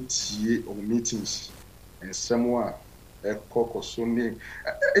na metie o meetings and somewhere I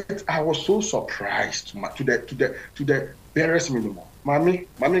was so surprised to the barest minimum. Mommy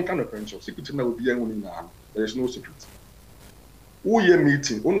kind of friendship. Secret now will be young. There is no secret. Who ye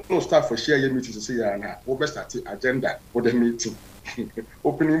meeting? Only no staff for share your meetings to say yeah, what best at agenda for the meeting.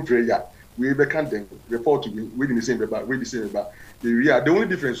 Opening prayer. We can then report to me. We the same about the only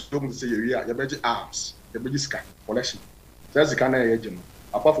difference to say you better arms, the better scan collection. That's the kind of agent.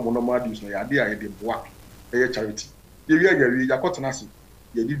 Apart from normal dues, no idea the work. Charity. The real Yakotanasi,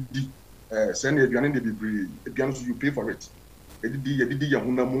 send a piano you pay for it.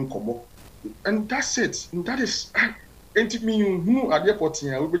 And that's it. And that is ain't me who are the airport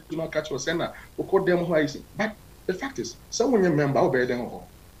here, we do not catch your sender, or call them who is. But the fact is, someone remember how bad them all.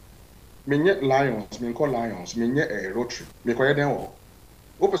 Many lions, me call lions, many a rotary, me call them all.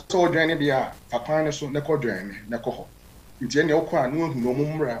 Open so journey be a Papana so Neko journey, Neko. It's any okra, no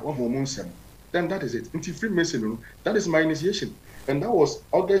mumra, or homonsem. Then that is it. Into Freemasonry, that is my initiation. And that was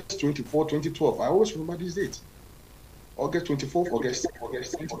August 24, 2012. I always remember this date. August 24th, August.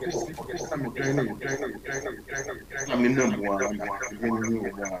 I'm in number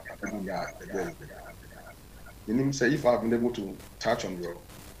one. Say if I've been able to touch on your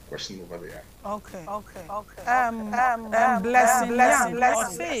question over there. Okay. Blessing.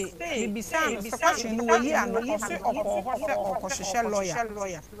 Say, Bibisan, the question no way and or social lawyer.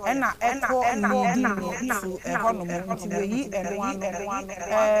 And I echo to a honorable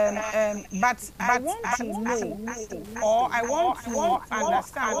but I want to know or I want to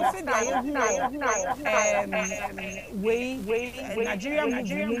understand also the way Nigeria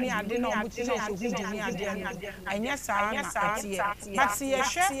movie I didn't know which is also who do me and yes,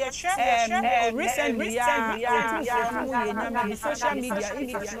 but recently, social media,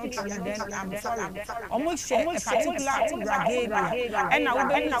 if it's not true, then I'm sorry. Almost share a particular regalia. And I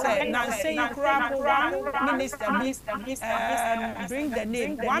would say, now say you grab one minister, bring the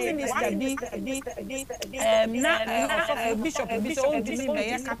name, one minister, bishop,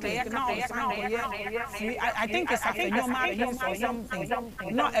 I think it's a phenomenon or something.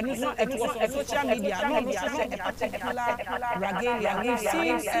 No, and it was on social media, not a particular regalia. We've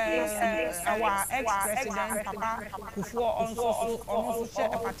seen our ex-president Papa Kufuor also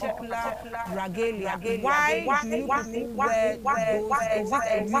shared a particular regalia. Why do you people wear those? Is it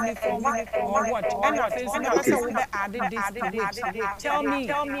a uniform or what? And I added this to it. Tell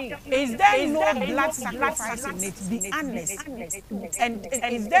me, is there no blood sacrifice in it? Be honest. And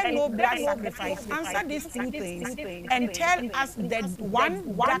is there no blood sacrifice? Answer these two things and tell us the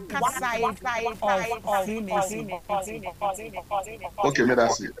one darker side of Freemasonry. Okay,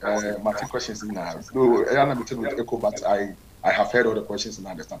 that's it. My two questions now. No, I am with echo, but I have heard all the questions and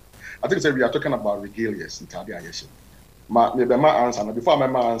understand. I think we are talking about regalias in Tabi Ayeshi. Maybe my answer, before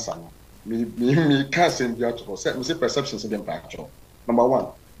my answer, me can't say be out of me say perceptions in the picture. Number one,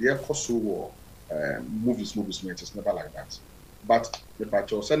 the apostle war movies it's never like that. But the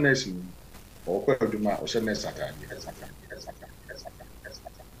picture said nation or or said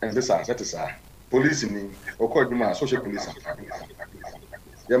and this is police in or social police.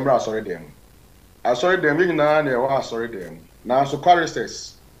 Yemra sorry them. I sorry them in na sorry them. Now so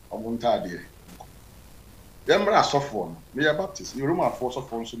choristers omuntade. Yemra sofo me ya Baptist. You room for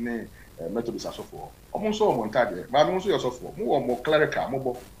sofo so ne Methodist sofo. Omunso omuntade. Ba no so your sofo. Mo mo clerical mo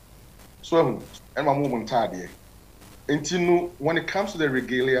bo. So ehun e ma mo omuntade. Enti when it comes to the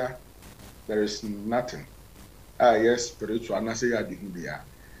regalia there is nothing. Yes, spiritual and I say ya di bia.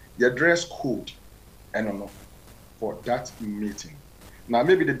 Your dress code and for that meeting. Now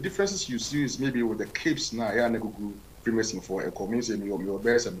maybe the differences you see is maybe with the capes now, yeah, go Freemason for a community in your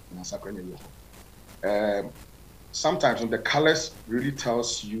best and sometimes the colors really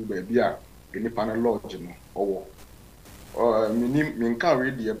tells you maybe any panel lodge, you know, or me can't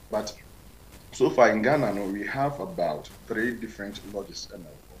read it, but so far in Ghana no, we have about 3 different lodges.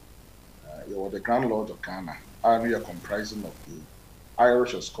 You're the Grand Lodge of Ghana, and we are comprising of the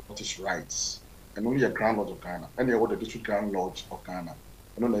Irish or Scottish rites, and only a Grand Lodge of Ghana, and you're the District Grand Lodge of Ghana,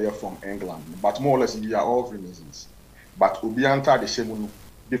 and only you're from England, but more or less we are all Freemasons. But Ubianta the same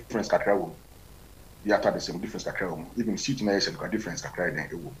difference kakra. We are the same difference kakra. Even seat na yesen difference kakra then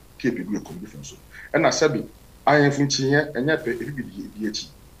ewo. Keep it do difference. And I said, I am from here and yet be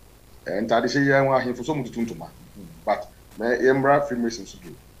and I say I want him for some to ma. But na Embra Freemasons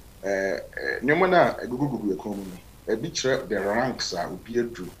do. Nyomana gugu economy. A bit the ranks are be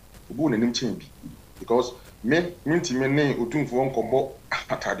true. Ubu na change because me minti me ne otum for nkobo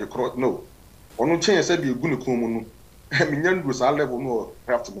atade cross no. Onu change say be gu ne komu no. Me nyan go sa level no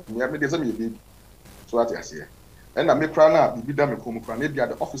craft me dey say me baby. So that I say. And na me kra na bibi da me komu kra na bia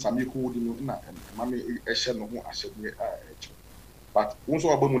the officer me holding no na ma me ehye no ho ahye me but once we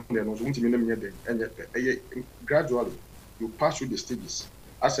no so unti me na me dey enye gradually you pass through the stages.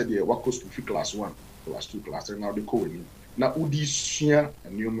 I said yeah, what goes to class 1, class 2, class 3, now they call me. Now udi share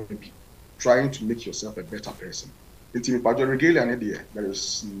and you may be trying to make yourself a better person. It's in the regalia and idea. There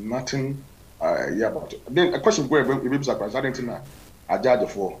is nothing about it. Then a question where maybe surprised. I didn't know a judge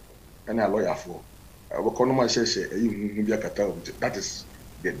for and a lawyer for. That is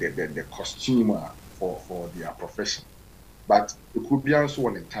the costume for their profession. But it could be also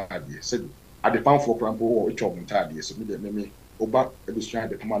one entire year. Said at the pound for example or each of entire year. So maybe Oba Edushan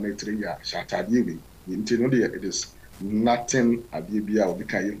the command 3 years. Shatadi it is nothing abia or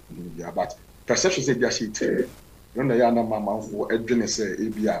became but perception say dia shit. You know ya na mama for edwene say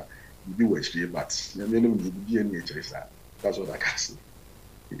ebia bi wachire but na me no bi any chire. That's what I can say.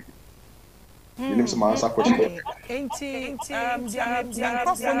 You know some answer question. Enti the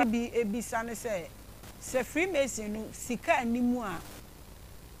coffee be ebisa ne say Freemason no sika animu a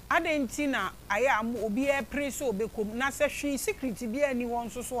adenti na aya am obi e praise obekom na se hwe secret bi ani won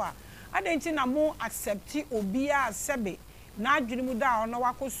so a adenti na mo accept obi a sebe na adwene mu da ono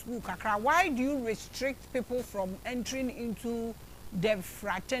wako school kakra. Why do you restrict people from entering into the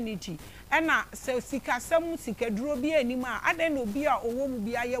fraternity? And so sika sam sika duro bi anima aden obi a owo mu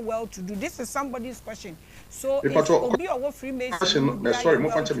bi aye well to do. This is somebody's question. So if obi owo Freemason sorry mo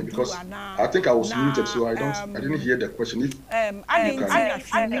fanche me because I think I was muted so I didn't hear the question. If adenti na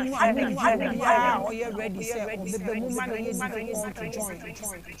hwenu a o ye ready say the woman to join.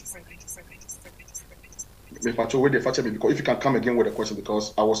 Because if you can come again with a question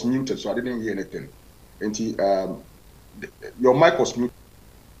because I was muted so I didn't hear anything. And your mic was muted.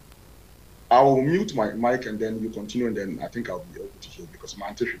 I will mute my mic and then you continue and then I think I'll be able to hear because my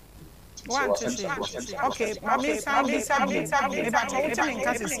auntie. Okay,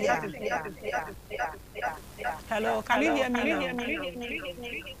 hello, can you hear me?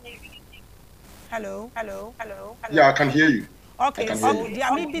 Hello. Yeah, I can hear you. Okay, so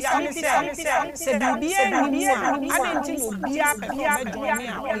there may be some say be all these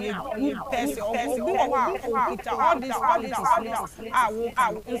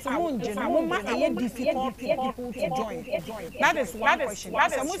difficult people to join. That is one question.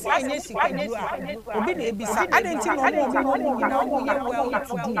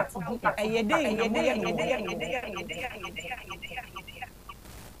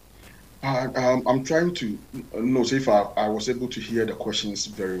 I'm trying to know if I was able to hear the questions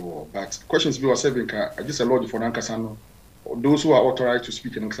very well. But questions we were saying, I just a lot for Nankasano. Those who are authorized to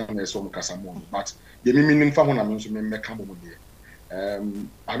speak in Kasamo, but the meaning for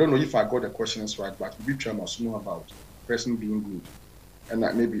I don't know if I got the questions right, but we must know about person being good. And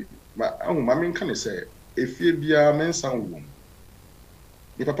that maybe my main can say if you be a men's womb,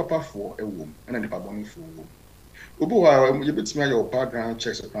 nipa papa for a womb and a nipa bonny for womb. Ubu, you bet me your background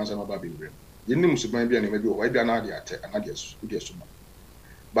checks a plans and over being real. You knew Suban be maybe why be an idea, and I guess,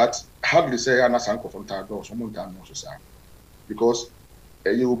 but hardly say I'm a sanko from Tardos, someone time also, because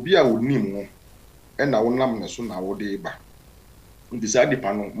you will be a would name and I will name soon now day back. Decide the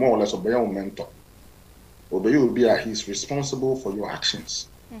panel more or less obey your mentor. Obey will be he's responsible for your actions.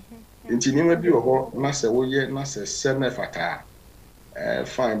 Inti ni bi ho na se wo ye na se seme fata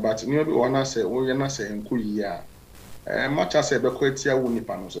fine but ni bi wo na se wo ye na se enko yi a match as e be ko atia wo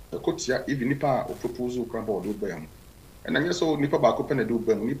nipa no so ko tia even nipa o propose kra board do bam and na so nipa ba ko pene do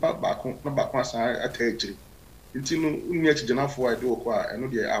bam nipa ba ko na ba ko asan atagiri inti no unni achigenafo a do ko a eno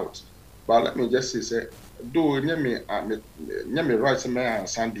dey out but let me just say do nyame right me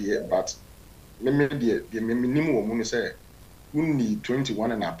ansan dey but me dey me nim wo mu no say unni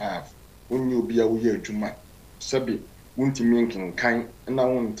 21 and above when you be a year juma sabi wunti minkin kan na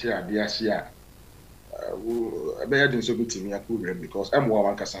wonte ade ase a be so betimi akure because am wa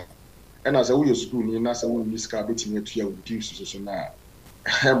wankasa and as a we school ni na say won ska betimi atua wudi so na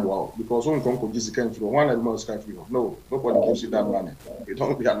am wa because won kon ko gisika from one of ska free no nobody gives you that money you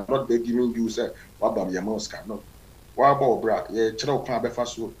don't be not they giving you say wa ba ya ska no wa ba obra ye kire okwa be fa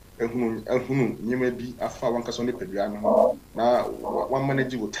so ehunu nyema bi afa wankasa ne padua no na one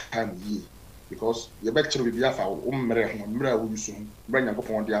manage with time yi because you bet you be afa umre ho mra wo yusu mra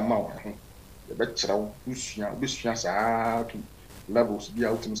nyankopon de ama wo ho you bet you usua saa to levels bi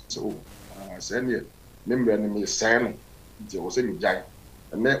out me so say ne member ne me say no je wo se mi jai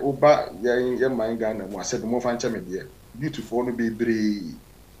na oba ye man ga na mo asebe mo fa nche me de beautiful no be bre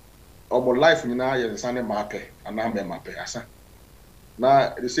obo life nyina ye nsan mape ana me mape asa na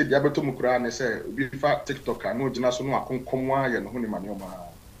they say the abeto mukura ne say obi fa TikTok no gina so no akonkomwa ye no ho ne manoma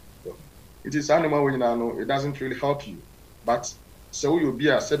it is animal when no it doesn't really help you but so you be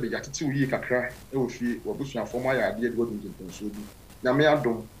a sebe yatete wi kakra e wo fie obusuan form ya ade de wodun so bi na me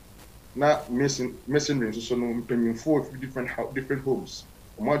adom na masonry so no mpanyimfo of different homes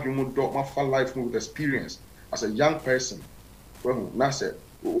o mu do ma fa life with experience as a young person well na say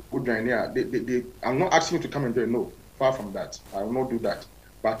they I'm not asking you to come and do it, no. Far from that, I will not do that.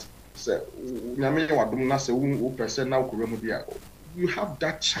 But you have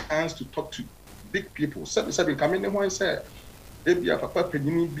that chance to talk to big people. Seven come in and say, "Baby, papa,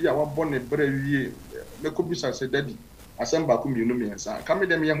 penny be our born a brave. The could be say, Daddy, I send back you know me and say, come in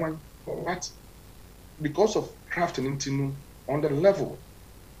them young what? Because of crafting on the level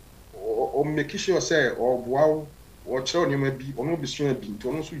or making sure say or wow or children maybe or no be strong being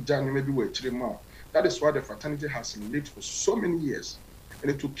to also join maybe we're children. That is why the fraternity has lived for so many years,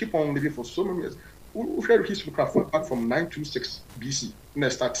 and it will keep on living for so many years. We heard history back from 926 BC. In the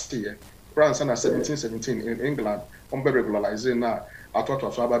start here, France and 1717 in England, on be regularizing now. I thought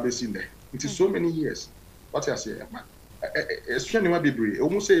of Abba in there. It is so many years. What I say, it's trying to be brave.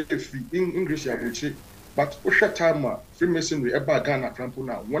 Almost say if in English, but what time Freemasonry about Ghana,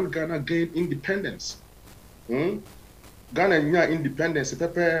 now one Ghana gained independence. Ghana independence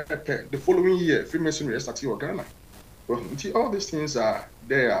the following year Freemasonry started in Ghana. Well, all these things are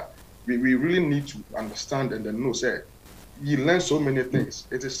there. We really need to understand and then know say you learn so many things.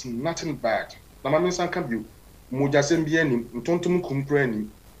 It is nothing bad. Nobody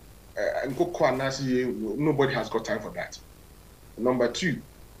has got time for that. Number two,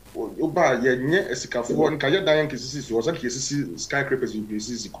 skyscrapers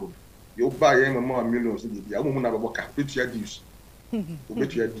you buy more millions in the woman have a bet your dues.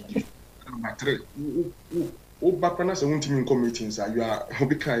 Bet your dues. Number three, background won't in committees you are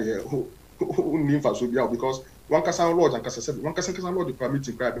only for so because one can lord and one can lord the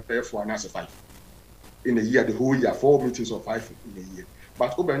permitting crab for an answer 5 in a year, the whole year, 4 meetings or 5 in a year.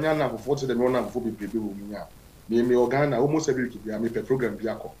 But Obanyana for 40 the one for people me organ almost every week be a program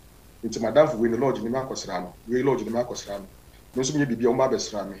biako. Into Madame for win the lodge in the Marcos Rano, we lodge in the Marcos Rano.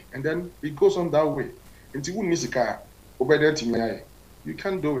 And then it goes on that way. Into Unisika, obedient to me, you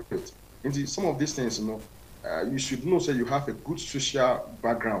can't do it. Into some of these things, you should know say you have a good social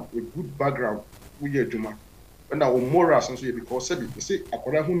background, a good background. We are Juma. And now morals and so because you see,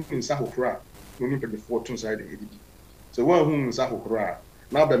 Akora who in Sahokra, no need to be 14 side ADD. So one who in Sahokra,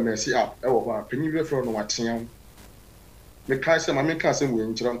 now the mercy up, penny refer no what me can say, my make say we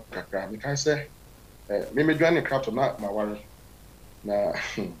in Chiran Kaka, me can say, me join the crowd to not my worry. Na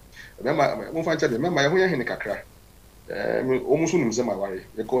remember mo fa nche remember ho ye kakra almost no mse my worry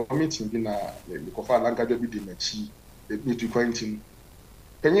the committee bi na me ko fa langajo bi di machi me tu kwantin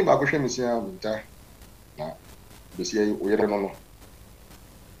penyi ba ko hwe me sia mta na be sia o yere no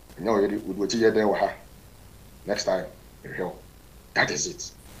nya o yere o do chi ye den wa ha next time hwe That is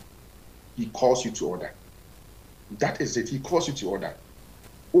it. He calls you to order. That is it. He calls you to order.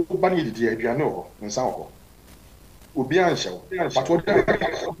 Obani di aduane nsa ho. Obi anhye. But what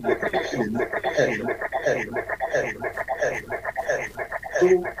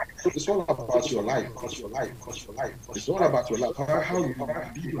so it's all about your life. It's all about your life. How you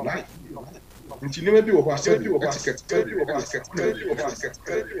live your life. Until maybe over etiquette,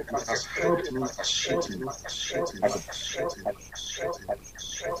 has helped me as shaping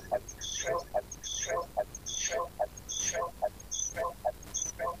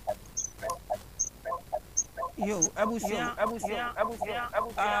Yo, Abusia,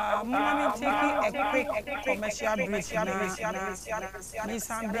 Mama, taking a quick commercial break now. Miss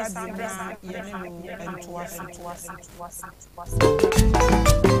Sandra, and to us.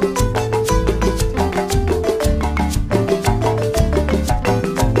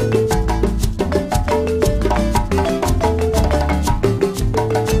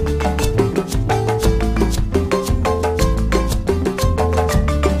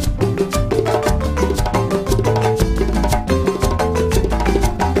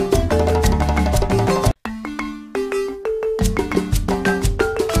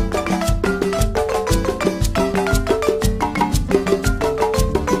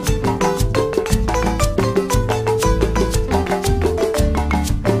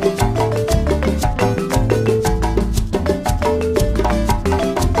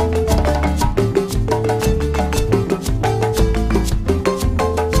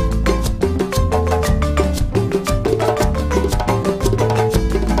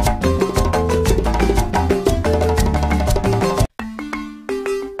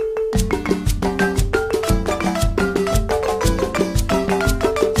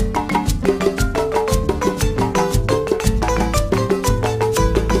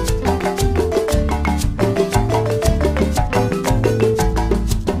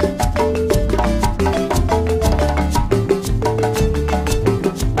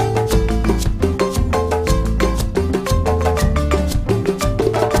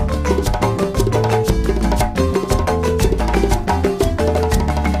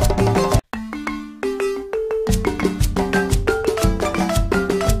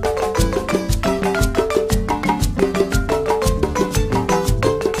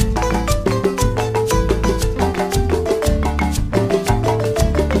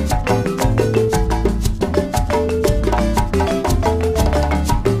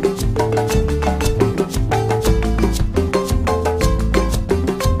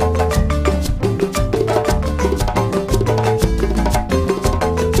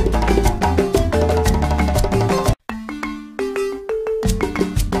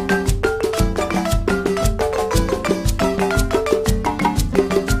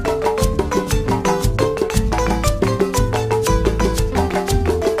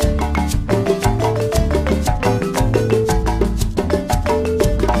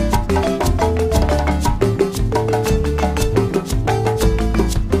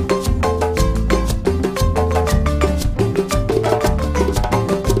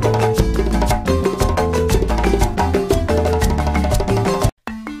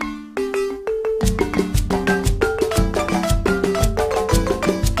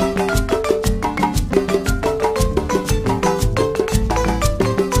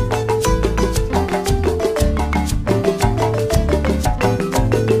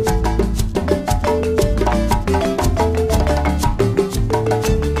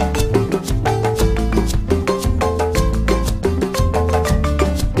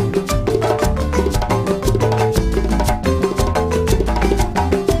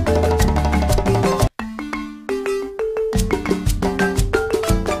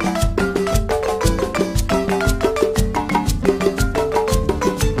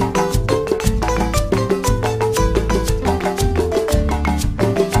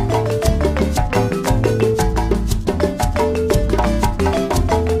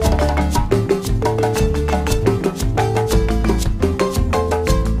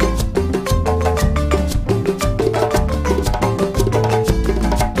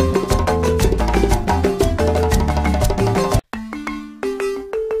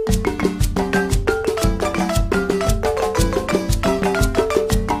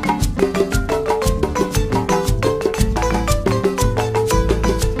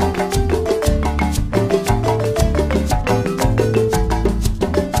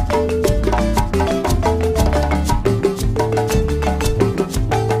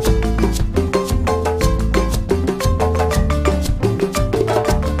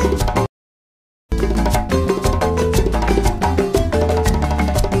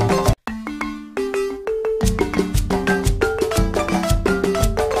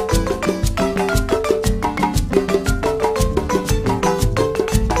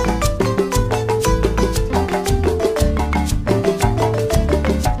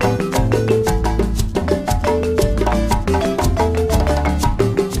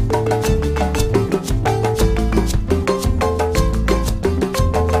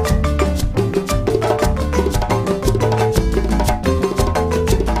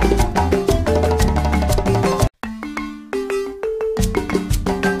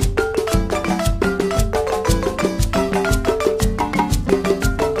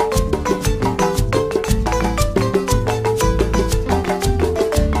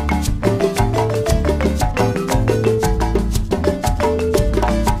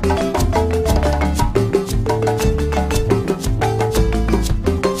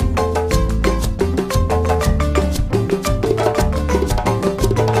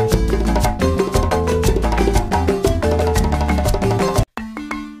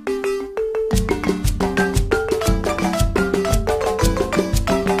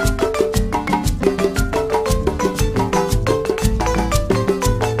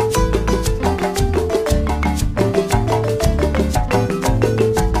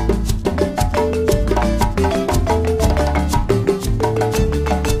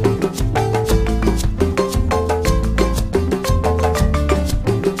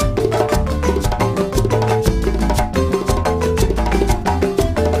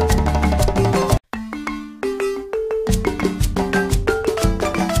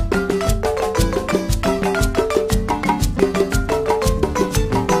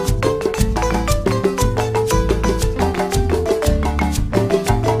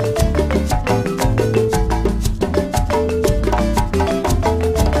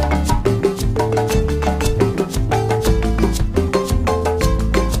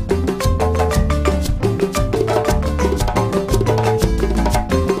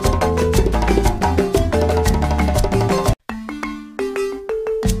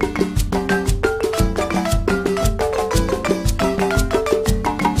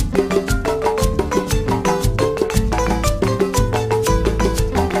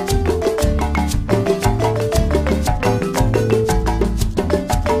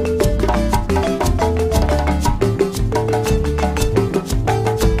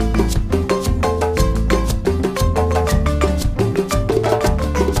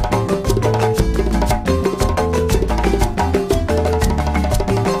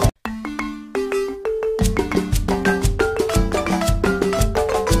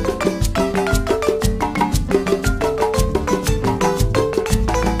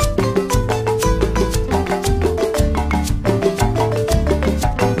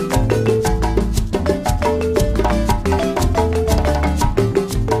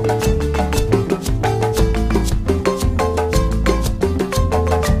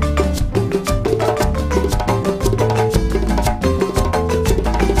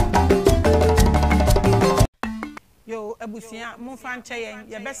 fanchayen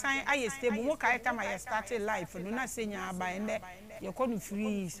ye besan aye stable wo kai time I started life no na senya ba ende ye ko no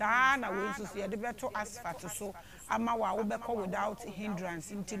free sa na we so ye de beto asphalt so ama wa wo beko without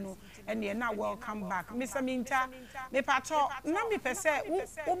hindrance ntino and ye na welcome back Mr. Minta me pato na me pese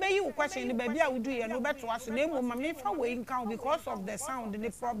wo be yi question ni ba bia wo du ye no beto aso na emu ma me fa we nkan because of the sound the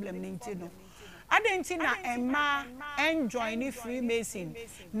problem ni ntino adenti na emma enjoy ni Freemason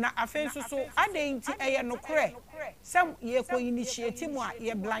na afenso so adenti eye no kre some ye ko initiate mu a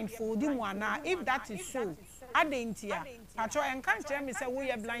ye blindfold mu ana if that is so adenti a patro enkan kire me say wo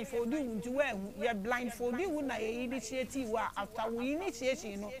ye blindfold nti we ye blindfold wu na ye initiate wu after we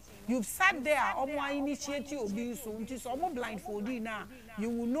initiation no you've sat there omo initiate obi so nti so omo blindfold na you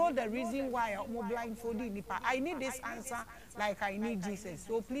will know the reason why omo blindfold nipa. I need this answer like I need Jesus,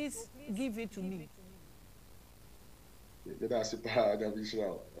 so please give it to me.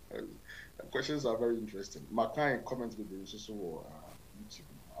 Questions are very interesting. My kind comment with the also YouTube.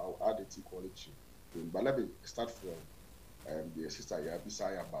 I'll add it equally to. But let me start from the sister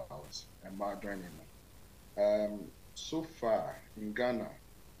Yabisaya about Emma joining. So far in Ghana,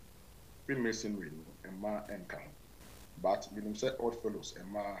 Freemasonry Emma Enka, but we say Odd Fellows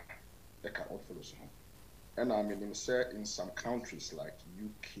Emma Eka Odd Fellows. And I mean, say in some countries like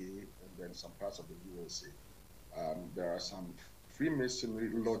UK and then some parts of the USA, there are some Freemasonry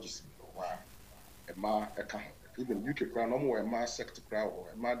lodges. Even UK crowd, no more a mass sect crowd or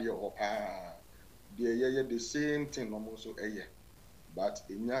a madia or the same thing almost a year. But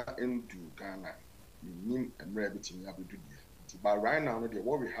in ya into Ghana, you mean a rabbit in Yabu. But right now,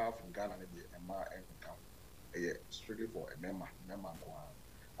 what we have in Ghana, a ma and count strictly for a member.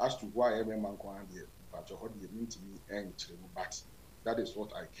 As to why a member but you heard it mean to me and but that is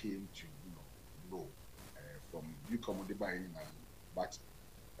what I came to know from you come on the buying but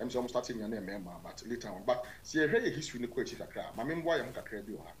I'm starting your name member but later on but see a history in the question my main why I'm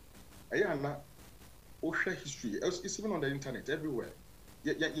na history it's even on the internet everywhere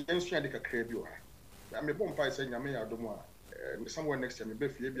I may bomb say somewhere next time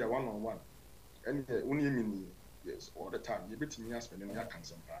maybe be a one-on-one and only yes all the time you bet me spending your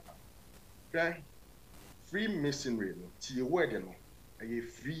cancer. Okay. Freemasonry, no, word no, a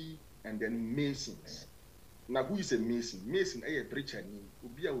free and then masons. Now who is a mason? Mason a preacher ni,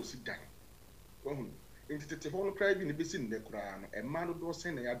 ubi a usi dan. Into the whole crowd in the basin the crown, a man who does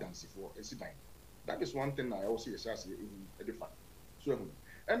send a dance for a sidan. That is one thing I also say in a different. So,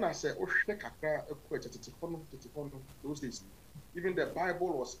 and I say, oh, shake a quite at the those days. Even the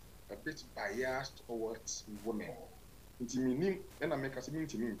Bible was a bit biased towards women. Into me, and I make us mean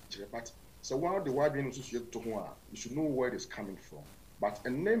to me, but. So while the word being associated to one, you should know where it is coming from. But a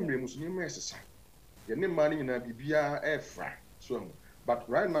name Muslim is the name money in a Bibia air so but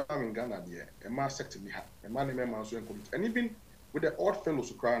right now in Ghana there, a mass sector a money member and even with the odd fellows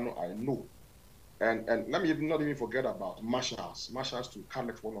who cry I know. And let me not even forget about marshals to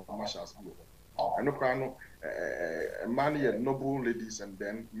connect one of the marshals. I know cry money and noble ladies and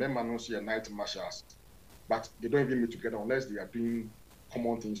then men no see a night marshals. But they don't even meet together unless they are doing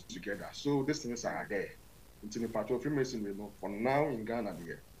common things together. So these things are there. Into the part of Freemasonry, for now in Ghana,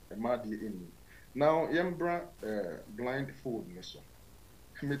 there, a mad in now, Yembra blindfold,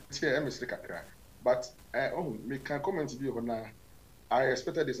 but me can comment to you now. I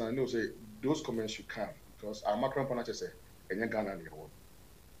expected this, and I know say those comments should come because our macro partner say, and Ghana,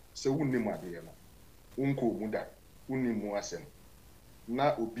 so unima there, unko muda, unimuasen.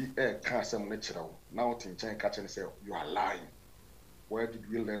 Now ubi can't some natural. Now think catch and say you are lying. Where did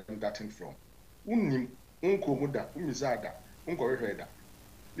we learn that thing from? Unim, unko muda, umizada, unko reheda.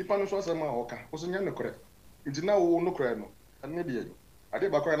 Nipa no so asema oka, oso nya no kore. Nti na wo no kore no, ane bi edo. Ade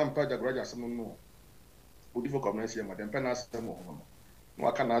ba kore na mpa da graja asem no. Odi for community e madam pe na asem ho no. No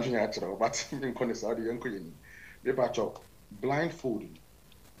aka na adwen ya kire, but me nko ne saudi yanko yeni. Nipa cho blindfold.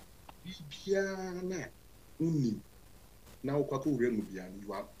 Bibia na unim. Na wo kwako wure mu bia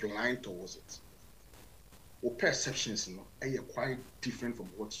you are blind towards it. Or perceptions no quite different from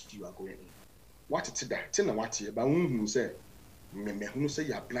what you are going in. What it's that? Tell what you but who say me who say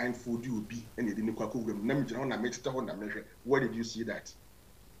you are blindfold you will be and you didn't quack over them. Where did you see that?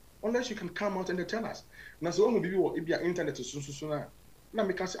 Unless you can come out and tell us. Now so only if your internet is so now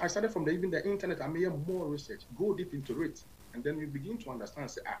because I started from even the internet, I made more research, go deep into it, and then you begin to understand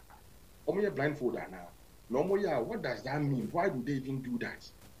say only a blindfold now. No more what does that mean? Why do they even do that?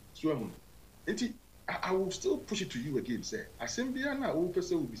 So I will still push it to you again, say. I send the na who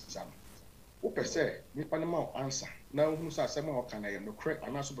person will be some. Who per se, me panama answer. Now who say someone can I no correct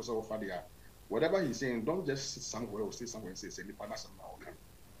and also person of there. Whatever he's saying, don't just sit somewhere or stay somewhere and say me panama somehow can.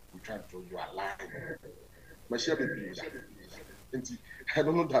 We try to you are lying. But share with me. I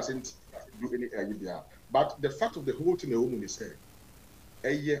don't know, doesn't do any idea. But the fact of the whole thing, the woman is saying,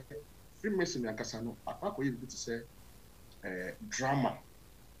 Freemason and Casano, apart from to say drama.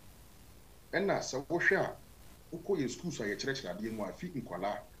 And now, so Uko in school, so I church that you want feet in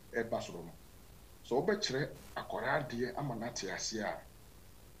Kuala, a bathroom. So, better a Korea dear Amanati Asia,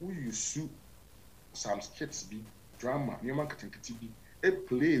 who you sue some skits be drama, your marketing be a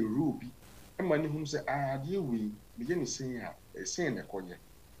play ruby, and money whom say, dear, we begin saying a coye,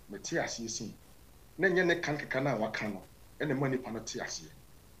 Matias, you see. Nanya can't wakano, and the money panatias.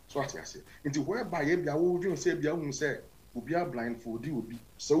 So what I say, into whereby you will say, Biaun say, will be blindfold, you will be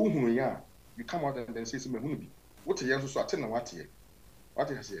so whom you come out and then say, what a young so attend what here. What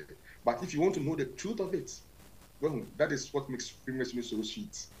I say. But if you want to know the truth of it, well, that is what makes Freemasonry so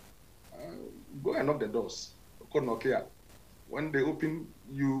sweet. Go and knock the doors. Okay. When they open,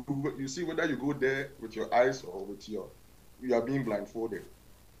 you see whether you go there with your eyes or with you are being blindfolded.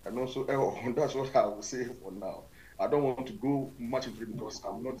 And also, that's what I will say for now. I don't want to go much into it because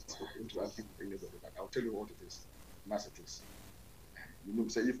I'm not going to argue with anybody. But I'll tell you what it is. And that's it is. You know,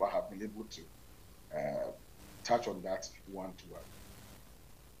 say if I have been able to touch on that one to one.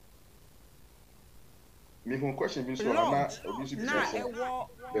 My question means there's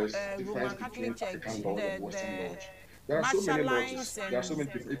difference between African law and Western law. There are so many laws. There are so many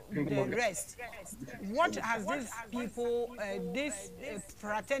people. The rest. What has these people, this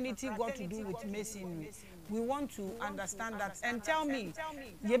fraternity got to do with Masonry? We want to understand that. And tell me,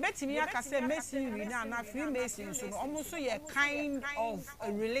 you bet me I say Masonry now Freemasons, so almost a kind of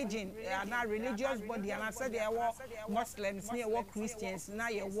a religion, not religious body. And I said there were Muslims, there were Christians, now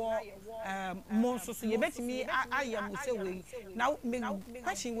you were monsters. So you bet me I am say now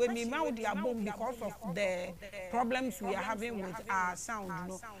question with me now they are bomb because of the problems we are having with our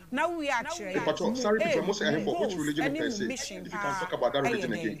sound. Now we actually sorry, people must say which religion per se. If you can talk about that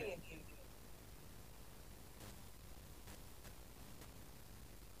religion again.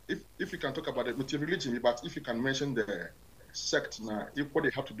 If you can talk about it with your religion, but if you can mention the sect now, what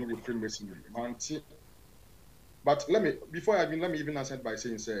they have to do with Freemasonry. But let me even answer by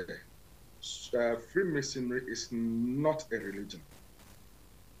saying Freemasonry is not a religion.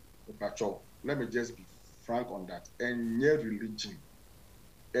 Let me just be frank on that. Any religion,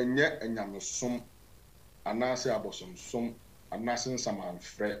 any enyamesum, anase abosomsum, anase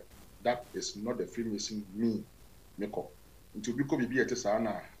samanfre, that is not the Freemason me makeup. Into biko bibi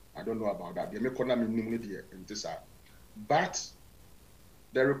etesana, I don't know about that. But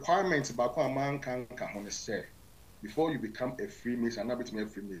the requirements about a man can say before you become a Freemason, not become a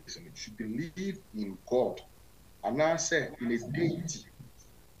Freemason, you should believe in God. And I say in his deity.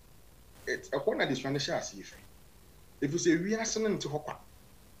 It's a corner this financial as if you say we are sending to Hopper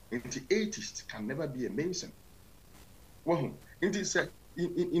into atheists can never be a Mason. Well,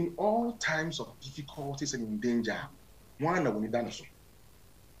 in all times of difficulties and in danger, one will be done so.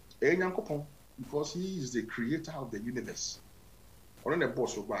 Because he is the creator of the universe. Or the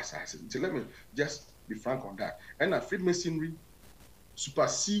boss of assassin. So let me just be frank on that. And Freemasonry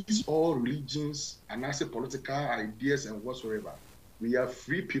supersedes all religions and I say political ideas and whatsoever. We are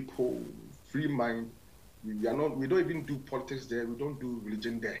free people, free mind. We don't even do politics there. We don't do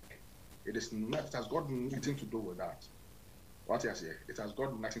religion there. It is not. It has got nothing to do with that. What I say, it has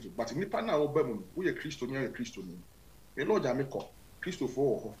got nothing to do. But in Nipana, we are Christian, a Christian. A Lord Jamaica,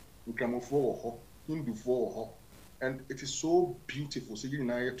 Christopher, Ukramofor, Hindu for, and it is so beautiful. So you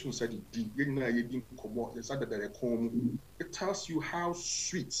know, it tells you how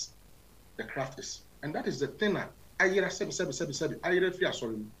sweet the craft is, and that is the thing. I said, sorry.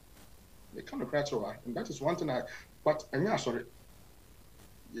 They come to cry and that is one thing but I'm sorry.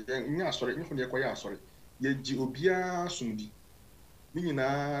 Sorry. Obia Sundi.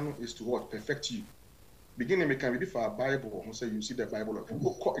 Meaning is to what? Perfect you. Beginning me can be for a Bible, who say you see the Bible of you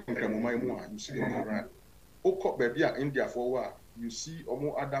see the Quran. Oko baby India for a while, you see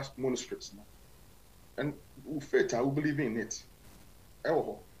more other manuscripts now. And faith, I will believe in it.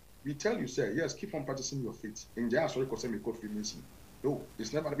 We tell you, say, yes, keep on practicing your faith. In the sorry, because I'm a Freemason. No,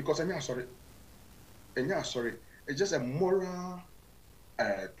 it's never because I'm sorry. And yeah, sorry. It's just a moral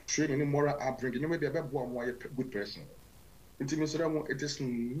training, moral upbringing. You may be a good person. It is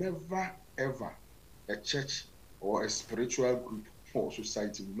never ever a church or a spiritual group or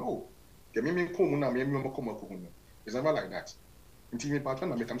society. No. It's never like that.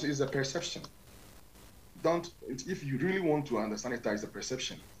 It's a perception. If you really want to understand it, that is a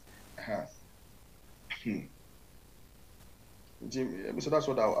perception. So that's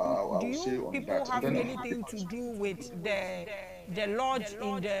what I will say on people that. have anything to do with the lodge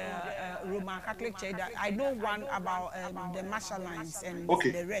in the Roman Catholic Church? I know one about the martial lines and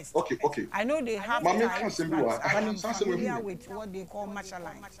the rest. Okay. I know they have types, but I am familiar with what they call martial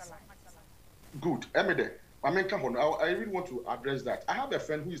lines. Good. Emede, I really want to address that. I have a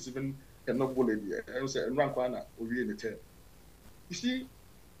friend who is even a noble lady. You see,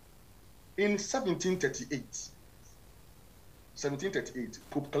 in 1738,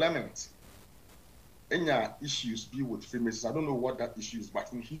 Pope Clement, any issues be with Freemasons. I don't know what that issue is,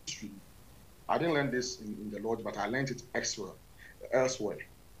 but in history, I didn't learn this in the Lodge, but I learned it elsewhere.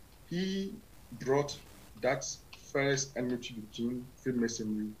 He brought that first enmity between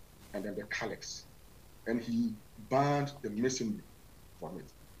Freemasonry and then the Catholics, and he banned the Masonry from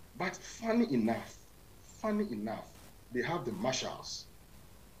it. But funny enough, they have the marshals,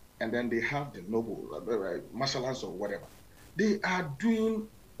 and then they have the noble, marshals or whatever. They are doing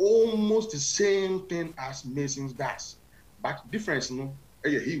almost the same thing as Masons does, but difference,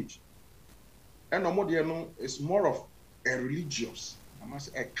 is huge. And it's more of a religious,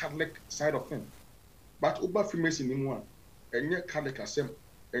 a Catholic side of things. But over Freemason, any Catholic assembly,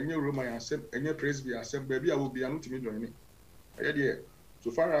 any Roman assembly, any Presbyterian assembly, baby, I will be an ultimate.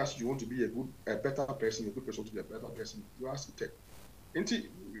 So far as you want to be a better person, a good person to be a better person, you have to take.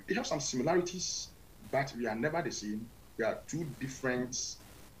 We have some similarities, but we are never the same. They are two different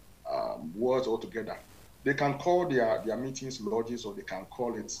words altogether. They can call their meetings lodges, or they can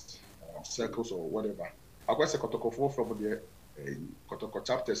call it circles or whatever. I guess a Kotoko from the Kotoko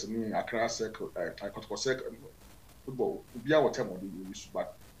chapters in Accra circle, Kotoko circle, football,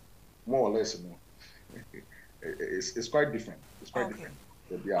 but more or less, it's quite different. It's quite different.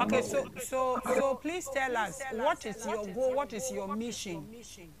 Okay, so please tell us, what is your goal? What is your mission?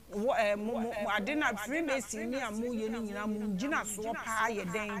 I didn't Freemason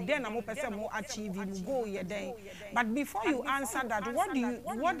achieve goal. But before you answer that,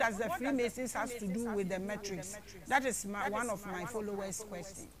 what does the Freemasons has to do with the metrics? That is one of my followers'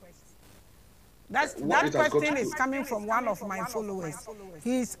 questions. That question is coming from one of my followers.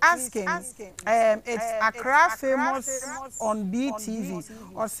 He's asking, it's Accra Famous on BTV,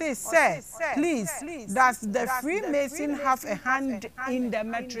 or say, sir, please, does the Freemason have a hand in the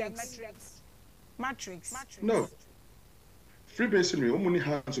matrix? No. Freemasonry, only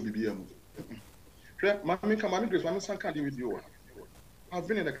hands will be Maame Grace, Maame can't deal with you. I've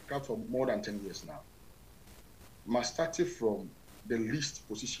been in the crowd for more than 10 years now. I started from the least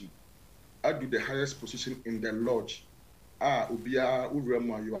position. I do the highest position in the lodge.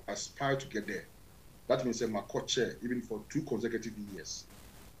 You aspire to get there. That means my co-chair even for 2 consecutive years.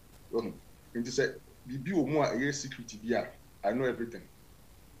 And to say, security, I know everything.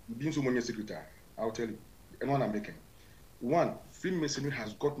 Being so many secretary, I'll tell you. And what I'm making. One, Freemasonry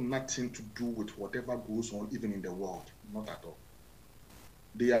has got nothing to do with whatever goes on even in the world. Not at all.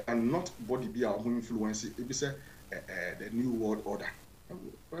 They are not body be our own influence. If you say the New World Order,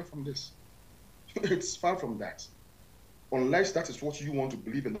 where from this? It's far from that. Unless that is what you want to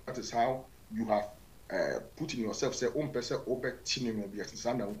believe, and that is how you have put in yourself, say, it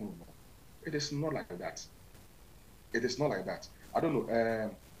is not like that. It is not like that. I don't know.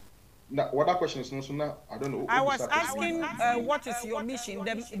 Now, what that question is, now, I don't know. I was asking, what is your mission?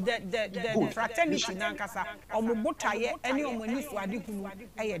 The fraternity,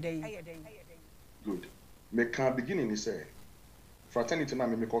 Good. Me can beginning is say fraternity na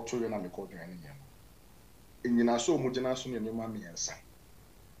me call children na me call joining them. In so mujana so ne ma me ensa.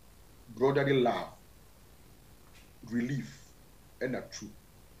 Brotherly love, relief, and a truth.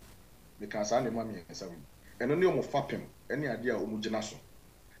 Me can say ne ma me ensa we. And only omo fapem any idea omujana so.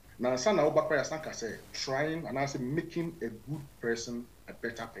 Na nsa na obakwa ya sanka say trying and I say making a good person a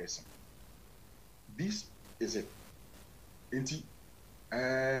better person. This is it. Enti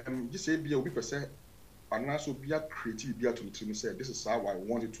just say be a we person and also be a creative be to say this is how I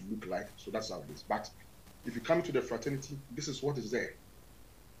want it to look like, so that's how it is. But if you come to the fraternity, this is what is there.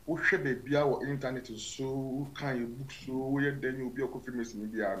 Who should be our internet is so can you book so then you'll be a coffee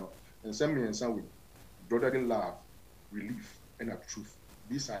mason and send me and some with brotherly love, relief, and a truth.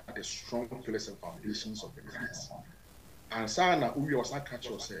 These are the strong pillars and foundations of the business. And Sana Uwe was not catch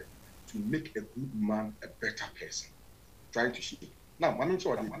yourself to make a good man a better person. Trying to shape. Now, I mean,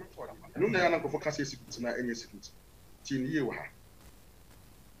 so I don't know go for secret na any secret. Tin ye wa.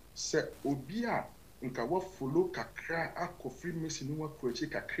 Se obia nka wa follow kakra akọ Freemason ni wa kroche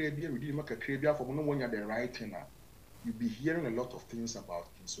kakra bia we ma kakra bia for no wonya the right thing. You'll be hearing a lot of things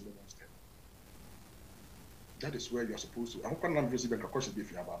about King Solomon's death. That is where you're supposed to. I hope I'm not visible question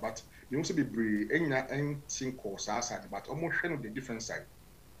if you have, but you also be brave and think course outside, but almost on the different side.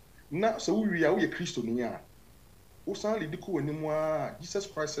 Now, so we are Christian. Jesus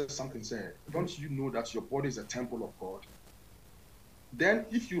Christ says something, say, don't you know that your body is a temple of God? Then,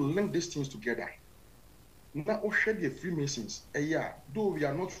 if you link these things together, now the Freemasons, though we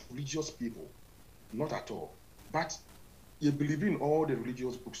are not religious people, not at all, but you believe in all the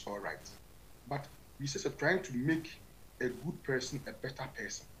religious books, all right. But we say trying to make a good person a better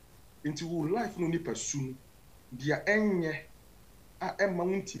person. Into life no pursue dia enye a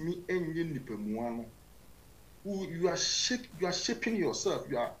emountimi enye nipemuano. You are shaping yourself,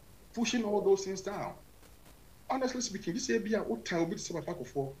 you are pushing all those things down. Honestly speaking, this area what time will be the pack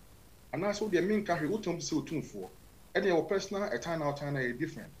for, and also the main carry what time to say for, and your personal a time out and a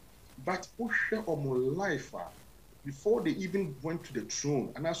different. But what share of my life before they even went to the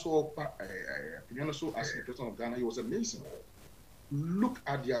throne, and I saw also as the president of Ghana, he was amazing. Look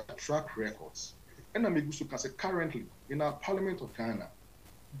at their track records. And I'm can say currently in our Parliament of Ghana,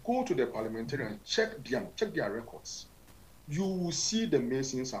 go to the parliamentarians, check their records. You will see the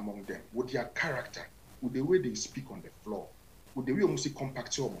Masons among them with their character, with the way they speak on the floor, with the way almost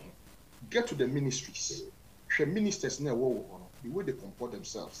compact. Get to the ministries. The ministers the way they comport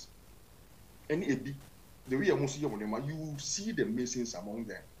themselves. And the way you see the Masons among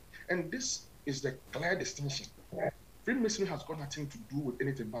them. And this is the clear distinction. Freemasonry has got nothing to do with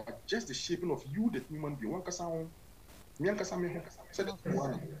anything but just the shaping of you, the human being. One person, said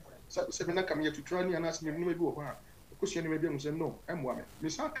one. So when I come here to try and ask me, maybe over. Because you may say no, I'm one.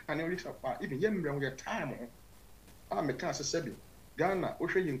 Miss How can you reach up? Even young men get time. I'm a cancer sebi. Ghana,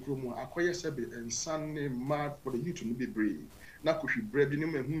 Ocean Krumu, acquire sebi, and Sunday mad for the youth to be brave. Now could she brave in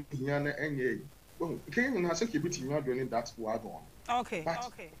him, Yana, and ye. Well, can you not say you're doing that wagon? Okay.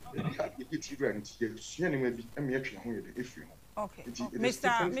 Okay. Okay,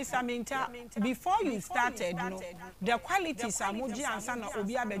 Mr. Minta, before you started, the qualities are Moji and Sana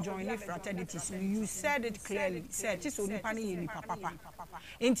Obiabe joining fraternities. You said it clearly. Said this only pani papa.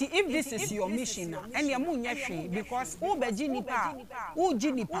 If this is your mission, and your moon because Ubejini pa,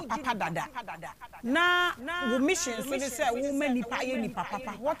 Ujini papa dada. Na mission, so they say women ni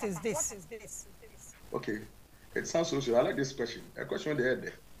papa. What is this? Okay, it sounds so sure. I like this question. A question they had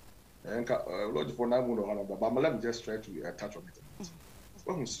there. And Lord for now, but let me just try to touch on it.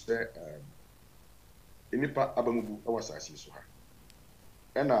 When we say, Inipa Abamubu, our says,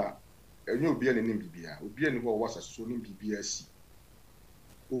 and you be an NBBA, will be anyone was a soon BBSC.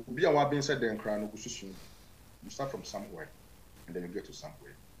 Will be a being said then crown of position. You start from somewhere and then you get to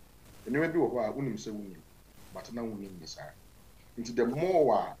somewhere. And you may be what I say, but now we need into the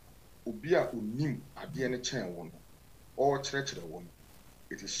more Ubia unim at the end chain one or church the one.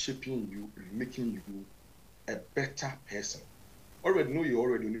 It is shaping you and making you a better person. Already know you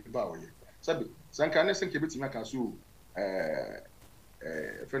already know about it. Sabi, Sankane senke beti na kaso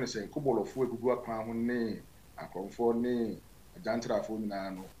friend saying kubolo fo egugu akwan ho ne akonfo ne ajantrafo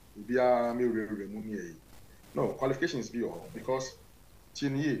nyina no bia me rere mu ne. No, qualifications be all because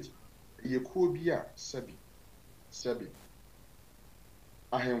tinye ye ko bia sabi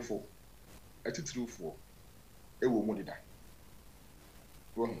ahemfo atitirufo ewo mu dida.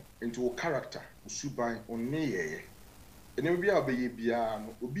 Into character, Usubai, or Neye. And then we are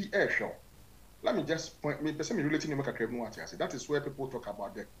be air show. Let me just point me, person relating to that is where people talk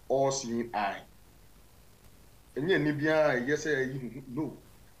about the all-seeing eye. And yet, Nibia, yes, no.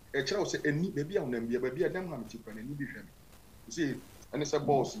 A child say, and maybe on them, baby, I don't have to put any vision. You see, and it's a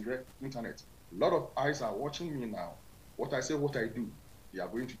boss in the internet. A lot of eyes are watching me now. What I say, what I do, they are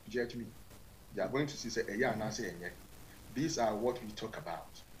going to judge me. They are going to say, yeah, and I say, yeah. These are what we talk about.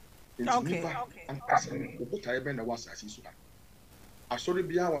 Okay. And person, the botai ben the was as you I saw the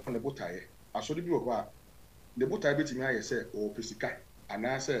beer on the botai. I saw the beer the botai bit me. I said, or Pesica, and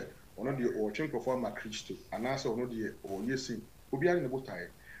I said, one of the or change perform a Christo, and I saw no dear or yes, who be in the botai.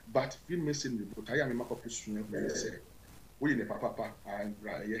 But we missing the botai and the map of the say, we in the papa and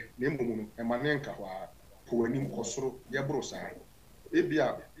Raya, Nemo, and Manenka, who were in Kosro, Yabrosa.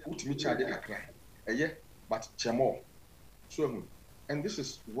 Ebia, put me charge a cry. But Chamo. So, and this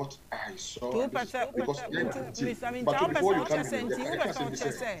is what I saw. Because before you come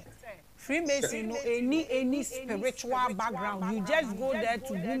to Freemason, no any spiritual background. You just go there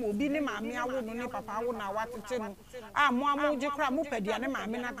to boom. Obi ne maame awo no ne papa awo na watete no. Ah, mo amoje kra mo pedia ne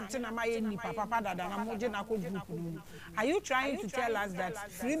maame na tete na ma ye ni papa dada na moje na ko group no. Are you trying to tell us that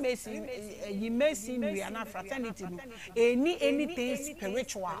Freemason, Masonry and fraternity no anything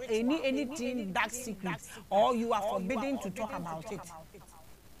spiritual, anything dark secret, or you are forbidden to talk about it?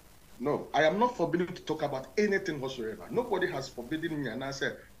 No, I am not forbidden to talk about anything whatsoever. Nobody has forbidden me. And I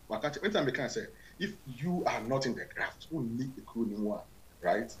said, anytime I can say, if you are not in the craft, who need the crew anymore,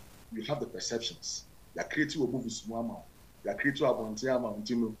 right? You have the perceptions. You are creating a movie small amount. You are creating a bounty amount,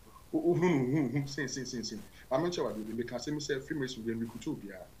 you know. Sing. I'm not sure what they can say. Me say Freemasonry and recruit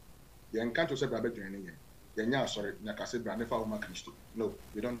here. You can't say Brother joining here. You're sorry. You can say Brother Never Christo. No,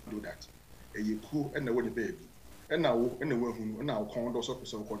 we don't do that. You cool and the way the baby. And now, anyway, who now condos of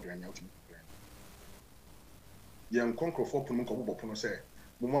so called drain out. Young conquer for Puno say,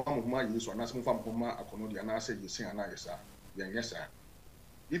 Mumma use or not move from Puma, a Conodia, and I say you sing an answer. Yes, sir.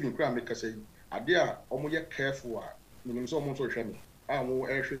 Even Grandmaker say, I dare almost careful, meaning so much or me. I will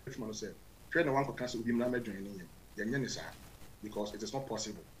air shipman say, train one could cancel him not joining you, sir, because it is not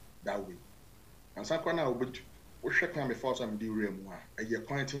possible that way. And some corner will check me before some derail more. A year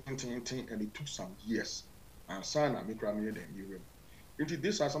pointing, and it took some years. And son, I make Ramie than you.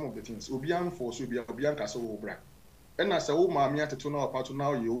 These are some of the things. Obian for Obian Castle Obra. And as a old mammy to turn out to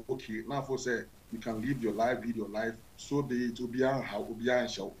now you okay. Now for say you can live your life, lead your life, so be it Obian how Obian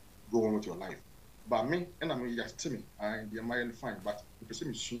shall go on with your life. But me, and I mean just Timmy, I the mind fine, but the person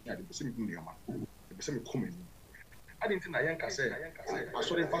is shooting at the person in the person coming. I didn't think I can say I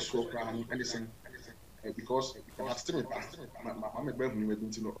saw the first show and anything because I still my baby may be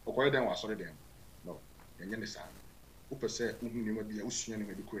to know or then was sorry then. No. And sir, who say, who be a Usian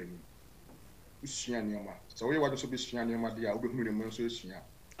may be queen. Usianiama. So we want to be Sianiama, dear, who will be so Sia.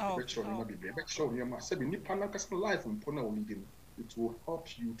 Bet show be bet show you must say, Nipanakas life and Pona leading. It will help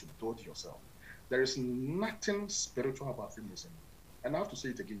you to build yourself. There is nothing spiritual about Freemasonry. And I have to say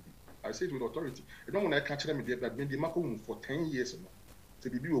it again. I say it with authority. I don't want to catch them in that maybe Macum for 10 years to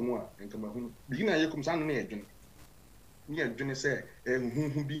be more and come home. Beginner, you come down near Jenny say,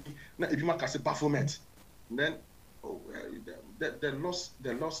 who be not if you make us a Baphomet. Then the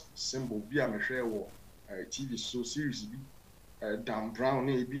lost symbol be a share war TV show series be Dan Brown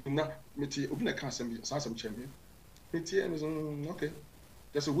be not me open a some champion. Okay.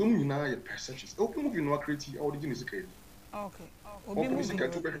 There's a woman now your perceptions. Open movie no create all the genius create. Okay.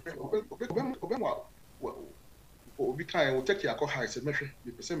 Obi kind will take your high say measure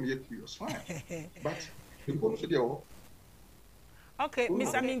the percent me curious fine. But you go to the okay, Miss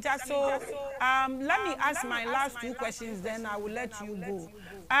Aminta, so let me ask my last two questions, then I will let you go.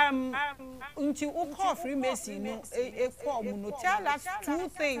 Until you call Freemason, tell us two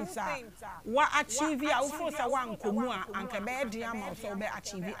things. What achieve you also one comua and Cabediam also be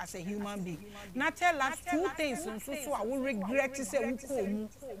achieve as a human being. Now tell us two things, so I will regret to say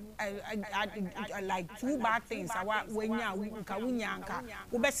like two bad things. When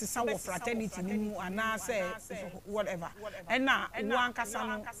you best some fraternity and I say whatever. And now one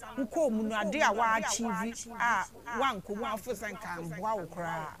kasano uko munu ade a wa achieve one ko one for san kan boa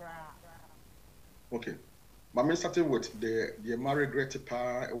okra. Okay. Maame started with the Maame Grace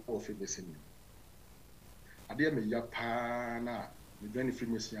pa of Freemasonry. Ade me ya pa na me join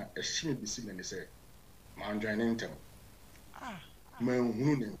Freemasonry a shimi bisi me say man join ntem. Man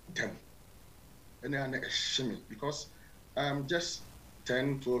hunu ntem. And na shimi because just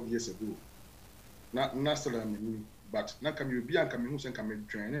 10-12 years ago na still me but now come you be and come who say come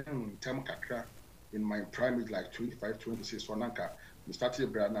join in term kakra in my primary like 25-26 so nanka we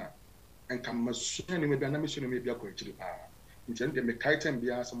started brana and come machine maybe na mission maybe akwachi pa nti dem kai time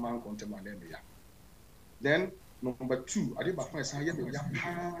bia so man kontem na me ya then number 2 ade ba kwa say me ya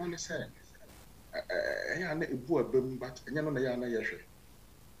pa ne say ya na ebu abam but enya no na ya na ye hwe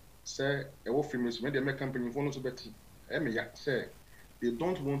say e wo Freemasonry me dem company for no so beti me ya say they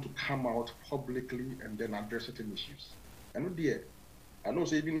don't want to come out publicly and then address certain issues. And dear, I know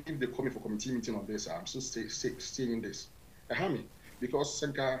so even if they call me for committee meeting on this, I'm still saying this. Because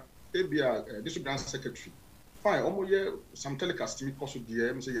Senka, district grand secretary, fine, almost some telecast me cost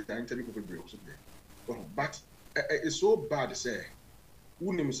DM say you're interview people there. But it's so bad to say.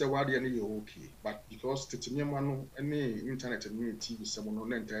 Who name say why they are okay, but because Titanium any internet and TV someone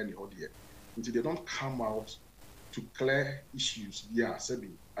on any audio, until they don't come out to clear issues via sebi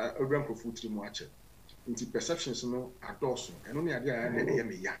urban profit much into perceptions no adoso and only idea na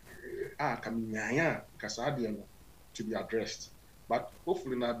me ya kamnyanya kasade no to be addressed but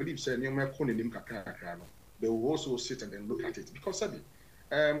hopefully I believe say nyema ko nenim kakra no they will also sit and then look at it because sebi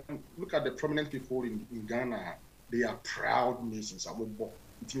look at the prominent people in Ghana. They are proud nations abobo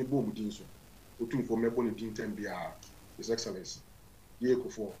ntimi bom din so otumfo mebo ne din tambia His Excellency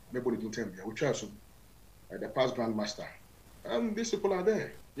Yekofo mebo ne din tambia otwa so the past grandmaster, and these people are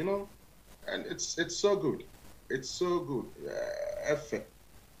there, you know, and it's so good, it's so good. Effect.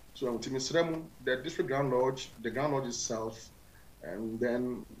 So the district ground lodge, the ground lodge itself, And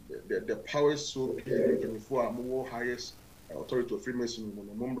then the power is so big before more highest authority of Freemasonry.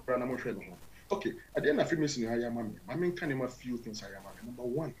 Okay, at the end of Freemasonry, I am Maame. Maame can name a few things I am Maame. Number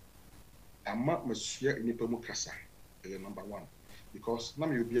one, I'm not Monsieur Inipomu Kasa. Number one, because now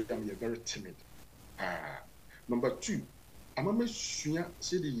you be very timid. Number two, I'm a Monsieur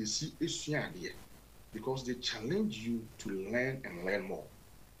say you see a because they challenge you to learn and learn more.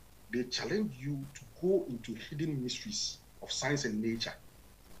 They challenge you to go into hidden mysteries of science and nature.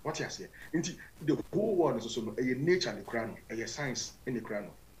 What you say? Into the whole world is also a nature in the crown, a science in the crown.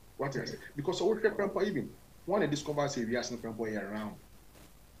 What you say? Because all grandpa even one discovers a reason grandpa around.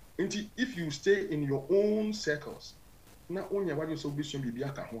 Into if you stay in your own circles, not only what you so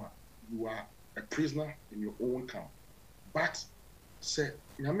you are a prisoner in your own camp. But say,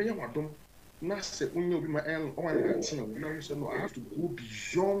 now say when you be my own no, I have to go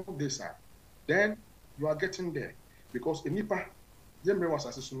beyond this. Then you are getting there because in Nipa, was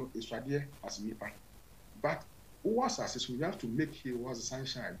assessment is right as Nipa. But who was assessment, you have to make here was the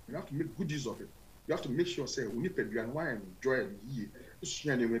sunshine. You have to make good use of it. You have to make sure say we Nipa and why enjoy it.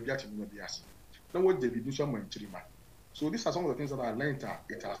 Now what they do someone chilima. So these are some of the things that I learned that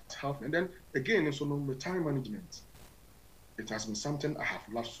it has helped. And then again, so the time management. It has been something I have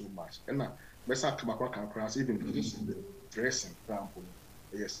loved so much. And now, even this dressing, for example,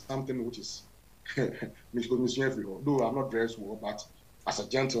 yes, something which is though I'm not dressed well, but as a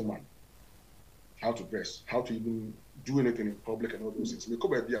gentleman, how to dress, how to even do anything in public and all those things.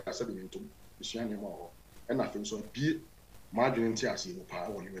 And I think so. Be margin as you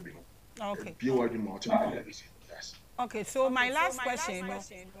power you maybe. Okay. Yes. Okay, so my last question,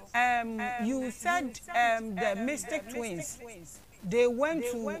 you said the Mystic Twins, they went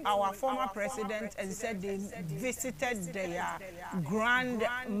to our former president and said they visited their grand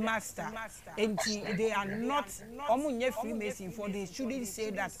master. And they are not Freemason, for they shouldn't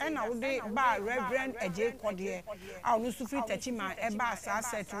say that. And now they by Reverend Ejay Kodie, our Nusufri Techima, Eba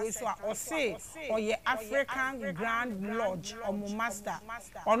Sasa to or say, or ye African Grand Lodge or Master,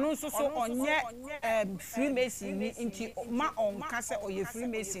 or no so on ye Freemason into ma on Casa or ye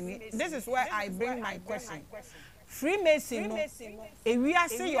Freemason. This is where I bring my question. Freemason no we are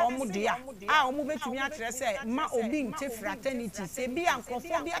say your mudia omo betumi atre say ma obi nte fraternity say bi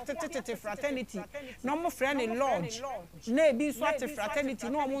ankofo bi atete fraternity no mo friend in lodge na e bi so ate fraternity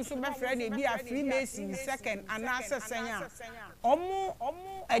no omo nso be friend e bi a Freemason second and asesenya omo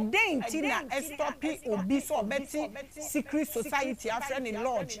edenti na estopi obi so beti secret society a friend in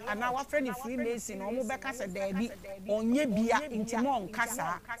lodge and our friend in Freemason omo be kasa da bi onye bia intimo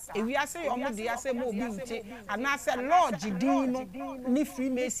nkasa e we are say your mudia say mo obi nte and say lodge dino ni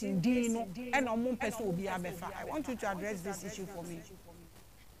Freemason dino and omo person obi abefa. I want you to address this issue for me.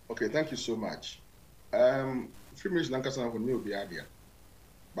 Okay, thank you so much. Freemason ankasa na ho obi adia,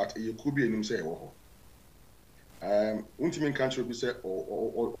 but e could be enim say e wo ho. Untimi country be say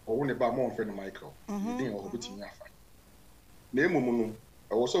o won ba mo friend Michael. Din o betimi afa. Na emumu no,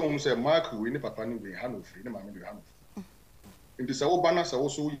 e wo so mo say Mark we ni papa ni we ha no free, ni mama we ha no free. Nti say wo bana say wo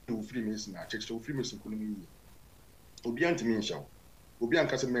so you Freemason na church Freemason ko ni obi antimi nshaw obi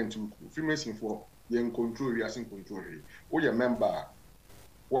ankasa mentu Freemason for yen control we asin control we o ye member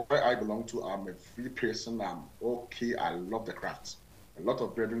where I belong to. I'm a free person. I'm okay. I love the craft. A lot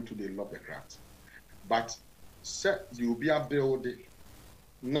of brethren today love the craft, but set you be a building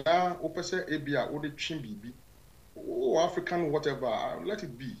now opposite abia or the chimbi oh African whatever, let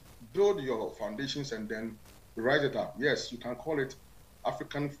it be. Build your foundations and then rise it up. Yes, you can call it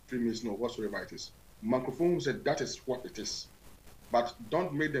African Freemason or whatsoever it is. Microphone said that is what it is, but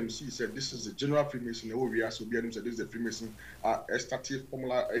don't make them see said this is the general Freemason. Oh, we are so said this is the Freemason estative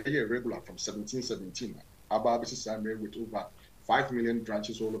formula a year regular from 1717. About this is with over 5 million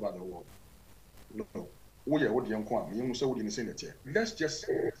branches all over the world. No, oh yeah, what the young one you say what in the here. Let's just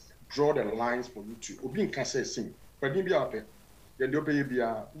draw the lines for you to obi can say sing. But be out there, then the pay be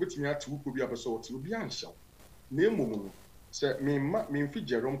with me at 2 could be episode to be answer. Name say me fit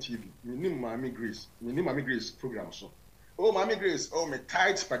Jerome TV, me name Maame Grace, me name Maame Grace program so. Oh Maame Grace, oh me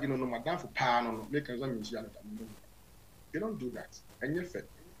tight spagino no madam for pan no make us they don't do that. And you fit.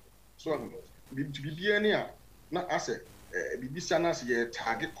 So be any na as BBC nas ye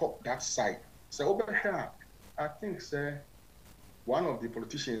target cop that side. So over here, I think say one of the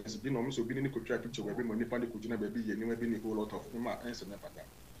politicians been almost been in the picture where money pan could baby ye never been a whole lot of human answer never that.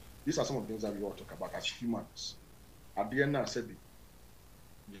 These are some of the things that we all talk about as humans. At the end, I said,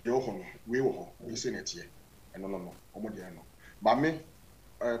 we seen it here. And no, but me,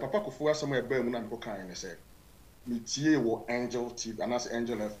 Papa Kufuwa somewhere Burma and Koka and said, me TA wo Angel TV, and that's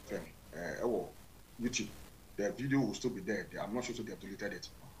Angel FM, YouTube. The video will still be there. I'm not sure if they have deleted it.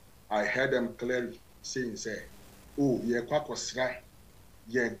 I heard them clearly saying, say, oh, yeah, Kwakosra,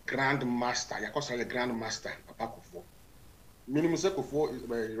 yeah, grandmaster, yeah, Kwakosra, grandmaster, Apakofo. Minimum Sekofo is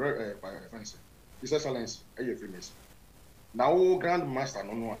by His Excellency, Freemason. Now, grandmaster,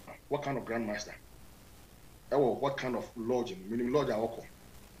 no, what kind of grandmaster? Oh, what kind of lodging? Minimum lodge, I walk.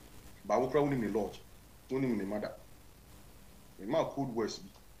 But I will probably in the lodge, only in the mother. In my code words,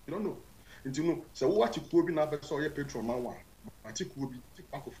 you don't know. And you know, so what you could be now, but so your petrol, my one. I think we'll be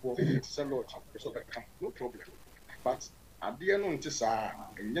back of war, sell lodge, so that can, no problem. But at the end of this,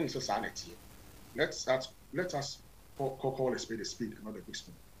 and then society, let us call a spade, another big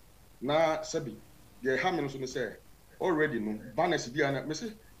spoon. Now, Sabi, the Hamilton say already no banners be an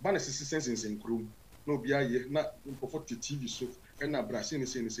message, banners is in room. No be a not for TV so and now Brazil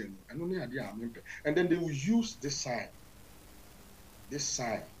is saying, and only idea, and then they will use this sign, the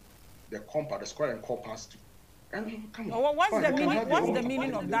compass, the square and compass too. And come on. What's the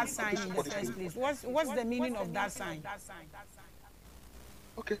meaning of that sign in the first place? What's the meaning of that sign?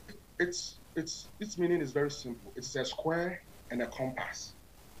 Okay, its meaning is very simple. It's a square and a compass.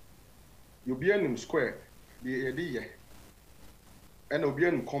 You be in square, the idea, and you'll be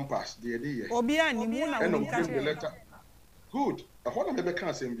in compass, the idea. And the letter. Good. What I'm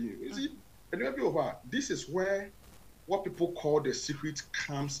ever saying, you see, this is where what people call the secret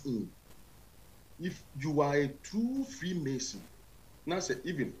comes in. If you are a true Freemason, now say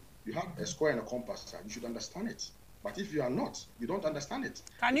even you have a square and a compass, you should understand it. But if you are not, you don't understand it.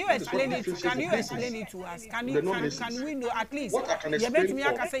 Can you explain it? Can you explain it to us? Can we know at least? What I can explain for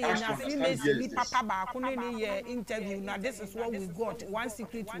us to understand Papa interview. Now this is what we got. One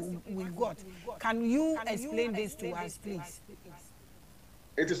secret we got. Can you explain this to us, please?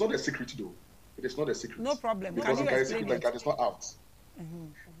 It is not a secret, though. It is not a secret. No problem. Because can you explain like that? It's not out.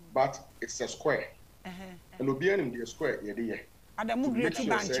 But it's a square. And we'll be in the square. Adamu great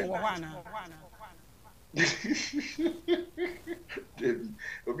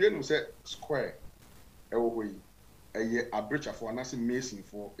Obianu say square. A bridge for another mason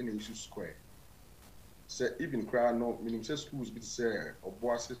for any issue square. Say even cry no minimum say schools be say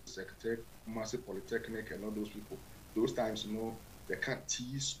Obuasi Secretary, Massive Polytechnic and all those people. Those times they can't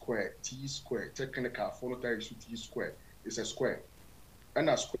T square, technical phonotype issue T square. It's a square. And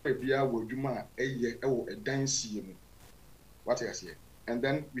a square bia will do a dance. What I say. And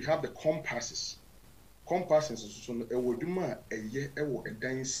then we have the compasses. Compasses is a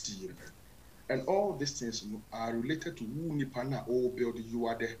dance. And all these things are related to who Nipana all building. You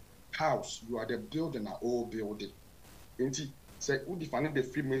are the house, you are the building, all building. Say who define the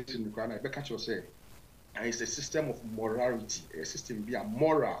Freemason requirement, I catch you say. And it's a system of morality, a system be a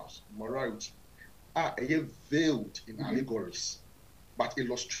morality are veiled in allegories, but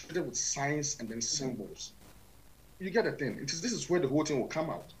illustrated with signs and then symbols. You get the thing. This is where the whole thing will come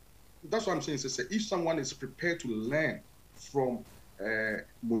out. That's what I'm saying. If someone is prepared to learn from then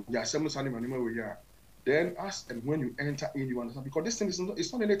as and when you enter in, you understand. Because this thing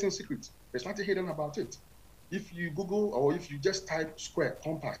it's not anything secret. There's nothing hidden about it. If you Google or if you just type square,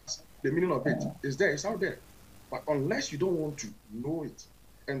 compass, the meaning of it is there. It's out there. But unless you don't want to know it,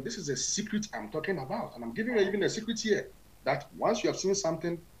 and this is a secret I'm talking about, and I'm giving you even a secret here, that once you have seen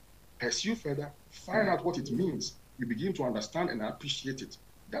something, pursue further, find out what it means, you begin to understand and appreciate it.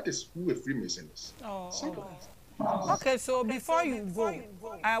 That is who a Freemason is. Simple. Okay, so before you go,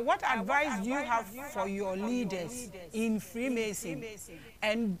 what advice do you have for your leaders in Freemason,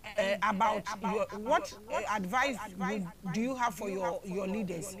 and about what advice do you have for your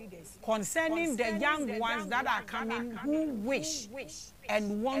leaders concerning the young ones that are coming who wish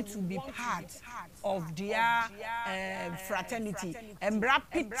and want to be part of their fraternity? And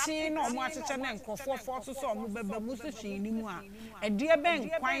pitching or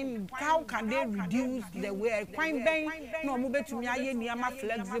how can they reduce the way? No move to me aye niama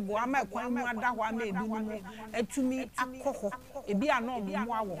flexible ama kwan mu ada ho ama edu mu etumi akoko ebi ana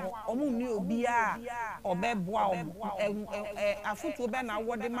omu awo ho omu ni obi a obeboa afutu be na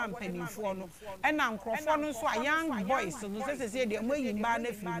wode man panifo no e na nkrofo no so a young boys so say de mo yimba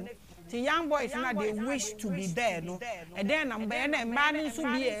na firu. The young boys now they wish to be there, no. And then I'm being a man in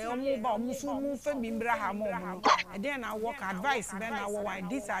Subie, and then I work advice. Then I will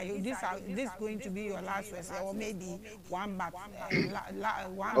this going to be your last words, or maybe one but one.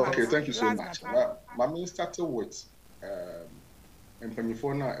 Okay, thank you so much. Maame started with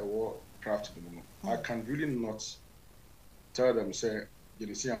Empanifona a war craft. I can really not tell them say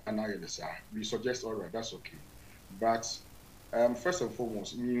we suggest all right, that's okay, but. First and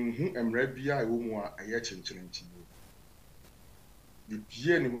foremost, Mrebia a woman a yet in the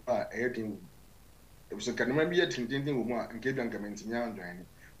PN was a can maybe a tinting woman and gave them joining.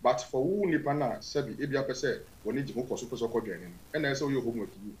 But for who Nipana, Sabi, Ebia per se, we need to go for super soccer joining. And I saw your homework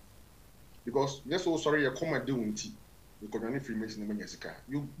you. Because yes, so sorry, a common doing tea. Because you're Freemason in Jessica.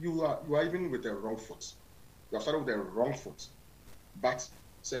 You are even with the wrong foot. You have started with the wrong foot. But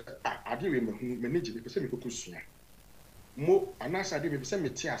say I didn't manage it because me more and as I did say me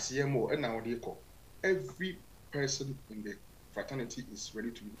CMO and now they call every person in the fraternity is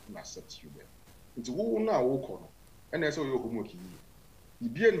ready to accept you there. It's who now walk on and that's all your homework. You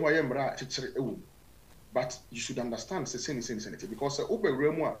be in why I'm but you should understand the same because over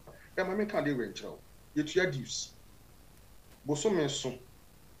Remo, my can't do it. You try dues. Bosom so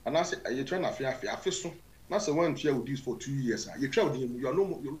and I say you trying to fear so. That's the one you do for 2 years. You try him, you are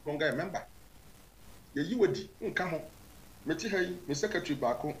no longer a member. You would come home. Meti hey, my secretary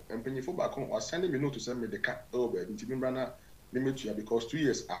back home and penny for back home was sending me note to send me the cat over into Mimbrana limit because 2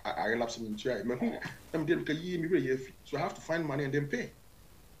 years I relapsed into I'm dead because you so I have to find money and then pay.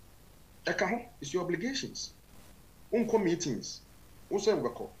 It's your obligations. Unco meetings. Also,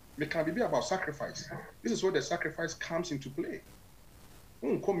 we can be about sacrifice. This is where the sacrifice comes into play.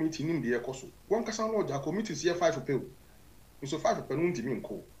 Unco meeting in the ecoso. One can sound like committee here 5 for pay. So 5 for penalty mean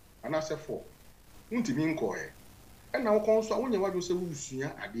call. And I said 4. Unti mean call. And now also when you want to say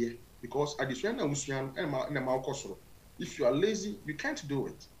Usia idea because addition and Usian and Malcosro. If you are lazy, you can't do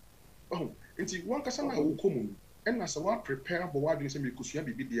it. Oh, until one can sound common. And as I want prepare but why do you say because you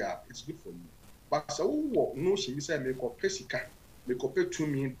be there, it's good for you. But so no she say make up Pesica, make up 2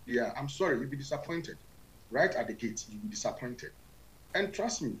 million there. I'm sorry, you'll be disappointed. Right at the gate, you'll be disappointed. And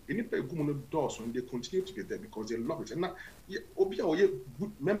trust me, any good doors when they continue to be there because they love it. And now Obia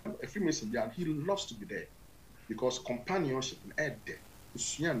good member a Freemason there, he loves to be there. Because companionship and add there.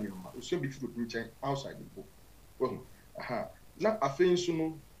 Usian be food outside the book. Well, now I think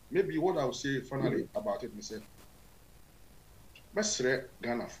so maybe what I will say finally about it myself. Mesre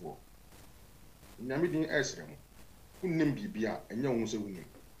Ghana for Namidin Esrem, who name Bibia and young Zuni.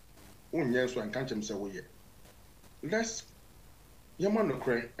 One year so I can't say we. Let's Yaman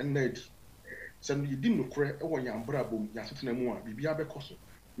cray and Ned. Send you didn't cray or young brabo, Yasatanamua, Bibia Becoso.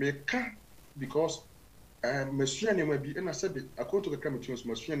 May come because Monsieur may be, and I said it according to the committees,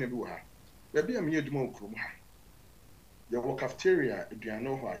 Monsieur Nebuha. Maybe I'm here to more crum. Your cafeteria, if you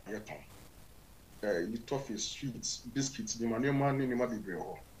know why yet. You toffee, sweets, biscuits, the money in the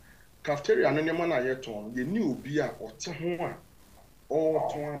Mabibrio. Cafeteria, and any man I yet on, you knew beer or Tahua or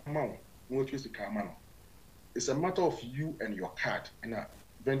Toamount, what is the Carmano. It's a matter of you and your card and a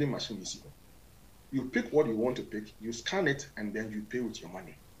vending machine is you pick what you want to pick, you scan it, and then you pay with your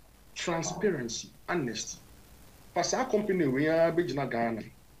money. Transparency, honesty. Pass our company, we are big Ghana.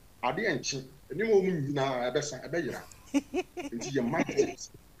 Are they ancient? Any moment now, I bet into your mindset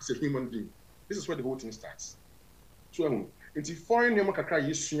as a human being. This is where the whole thing starts. So, into foreign Yamakaka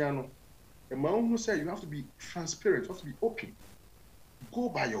Yisuano, a man who said you have to be transparent, you have to be open. Go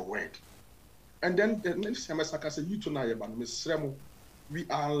by your word. And then the next time I say, you tonight about Miss Remo, we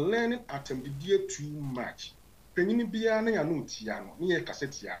are learning at MDDA too much.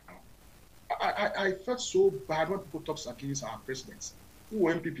 I felt so bad when people talk against our presidents. Who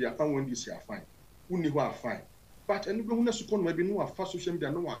MPP are fine when this year fine. Who knew are fine. But anybody who knows maybe no first social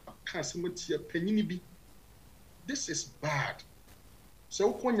media no can't see penny be. This is bad.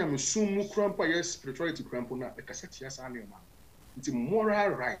 So when you assume crampa yes spirituality crampona the cassette yes anima. It's a moral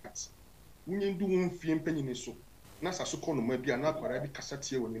right. When you do film penny so. Nasa so call maybe an aquarabi cassette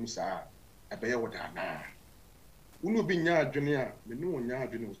here when you say a bear with na. Uno be nya adwene me no nya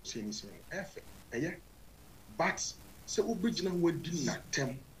adwene o say ni say efe eye but say obegina ho adi na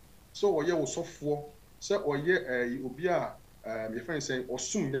tem so oye wo sofo say oye obi a me friend say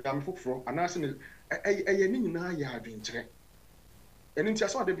osum ya me foforo anase ne eye ni nyina ya adwenkyere eni ntia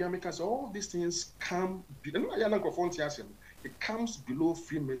so de bia make say all these things come no ya na microphone tia say it comes below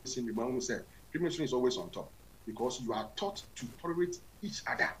Freemasonry. Man who said Freemasonry is always on top because you are taught to tolerate each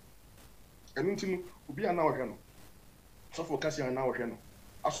other eni ntim obi a na o hwe no so for kasi na wo hwe no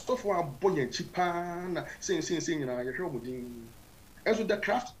asofo aboye chipa na sin na ye hwe omudin enso the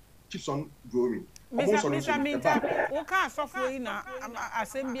craft keeps on growing. Mr. Minta, okay, asofo yi na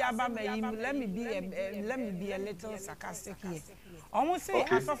asem bi aba mayi let me be a little sarcastic here. Almost say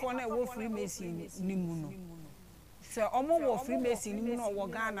asofo na wo Freemason ni mu no So omo wo Freemason mu no wo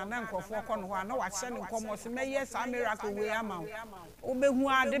Ghana na nkrofo ko no ho na wa hye ne nkomo so meye sa miracle we ama wo behu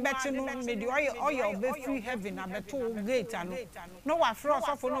ade beti no me de oyo be free heaven abeto gate ano no wa free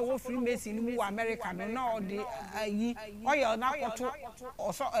osofo no wo Freemason mu wo America no na ode ayi oyo na koto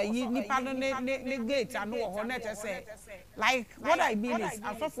oso ayi nipa no ne gate ano wo ho na say like what I mean is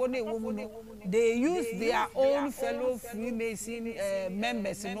asofo na ewo mu no they use their own fellow Freemason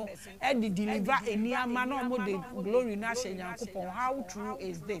members no and deliver any ama no mo de glory na Yankopon. How true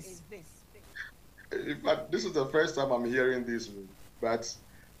is this? In fact, this is the first time I'm hearing this, but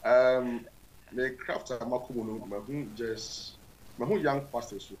the craft my young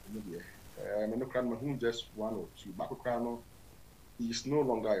pastors just one or two. Bakukrano, he is no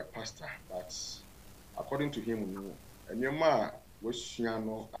longer a pastor, but according to him, and your ma was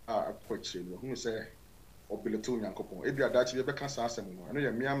no a question who say obileto Yankopon. Ebi adachi ebe kan sa asem no. I know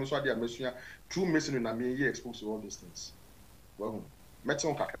your miam so ade amesua true masonry na me ye exposed to all these things. Well,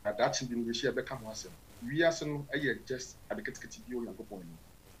 meton kakra adachi bi no ebe kan ho asem. Wi ase no eye just adeketeketi bi o Yankopon no.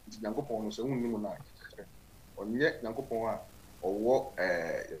 Nti Yankopon no se hunni mu na. Onye Yankopon a owo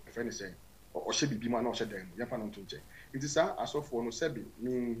friend say o hye bibi ma na o hye dan no. Yemfa no nto nche. It is asofo no sebi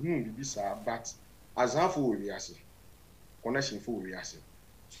me hu bibi sa but azanfo wi ase. Connection for wi ase.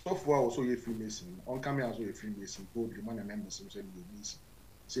 So far, also a Freemason. On camera, also a Freemason. Both the man and members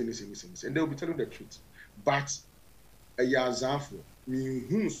say listen, and they will be telling the truth. But a yazafo, me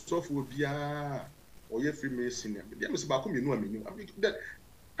whom so for be or a Freemason. The Mr. Bakum, you know, I mean, that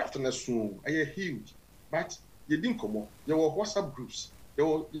after soon, I hear huge. But you didn't come up. There were WhatsApp groups. There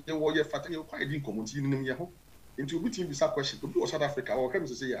were your father, you quite didn't come into your home. Into between this question to go South Africa or come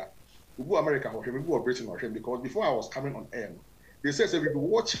to say, yeah, we go America or him, we go Britain or him, because before I was coming on air. They say we'll be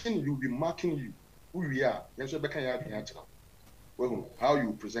watching you, be marking you, who we are. Well, how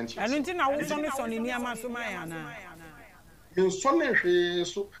you present yourself. I don't think I was on in Yamasumaya. In Sonne,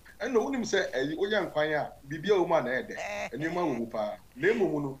 so I know him say, a young choir, be a woman, and your man whooper.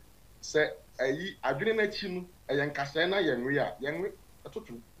 Nemo say, I didn't let him, a young Castana, young Ria, young.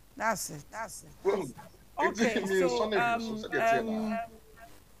 That's it. Well, okay, so,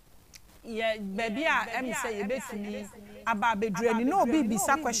 yeah, baby, I'm saying basically about bedroom. No, be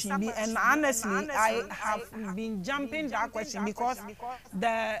question be, and honestly, I have been jumping that question because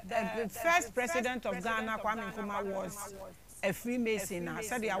the first president of Ghana, Kwame Nkrumah, was a Freemason. I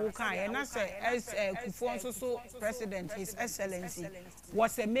said the Awukan, and I said as Kufuor president, His Excellency,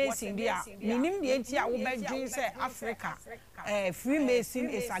 was a Mason. There, meaning the entire Ubedjin say Africa, Freemason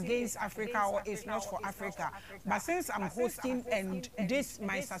is against Africa or is not for Africa. But since I'm hosting and this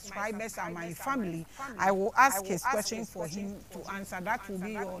my subscribers are my family, I will ask his question for him to answer. That will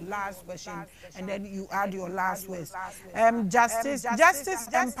be your last question, and then you add your last words. Justice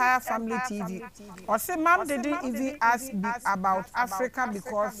Empire Family TV. Or say, Mom didn't even ask about Africa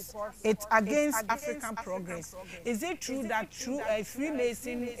because it's against African progress. Is it true that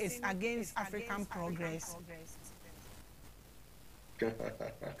Freemason is against African progress?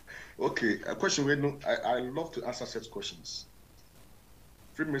 Okay, a question I love to answer such questions.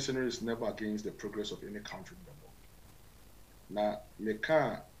 Freemasonry is never against the progress of any country in the world. Now,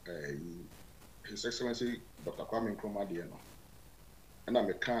 Meka, His Excellency Dr. Kwame Nkrumah Dieno, and I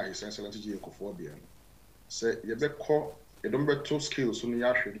Meka, His Excellency J. Kufuor Dieno, say, you don't bet two skills, so you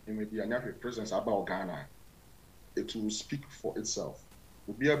maybe a presence about Ghana. It will speak for itself.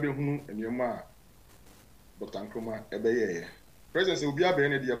 Ubi Abehunu and Yoma, Dr. Nkrumah, Ebeye. Presence will be a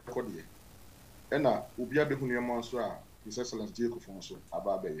benefit of Cody. And now, Ubi Abehunu Yamaswa, His Excellency J. Kufuor,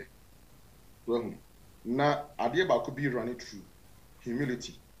 Ababeye. Well, now, Adiaba could be running through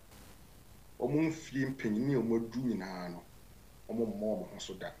humility. Omun film penny or more doing ano, or more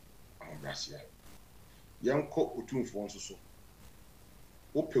so that, Brasia. Young cock or two for so.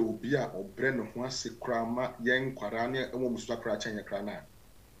 Ope ubia or Bren once crama, young Quarania, and almost Crachania Crana.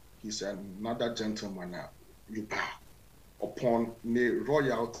 He's another gentleman now. You bow upon ne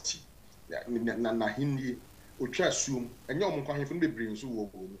royalty. Na hindi, Uchasum, and your monk from the brains who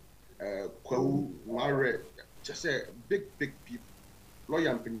will marry just a big people,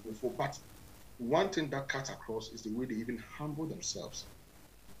 loyal people for. But one thing that cuts across is the way they even humble themselves,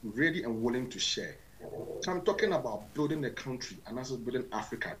 ready and willing to share. So I'm talking about building a country and also building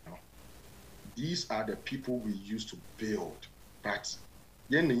Africa now. These are the people we used to build. But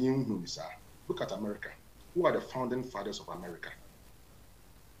look at America. Who are the founding fathers of America?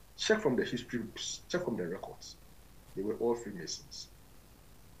 Check from the history books, check from the records. They were all Freemasons.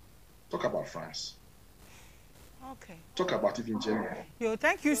 Talk about France. Okay. Talk about it in general. Yo,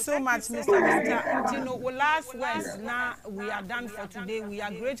 thank you so much, Mr. Minta. You know, well, last words now we are done for today. We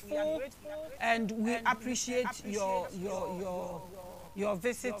are grateful and we appreciate your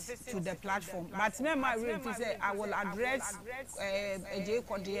visit to the platform. But remember, I will address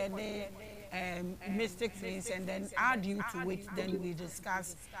Mystic Twins and then add you to it. Then we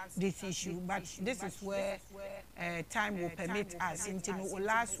discuss this issue. But this is where time will permit us. Into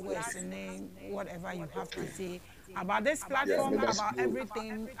last words and then whatever you have to say about this platform, about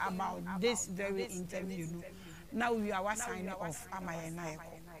everything, about this very interview. Now we are signing off.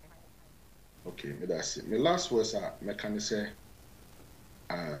 Okay, that's it. My last words are say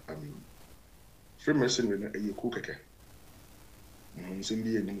Freemasonry is a cook.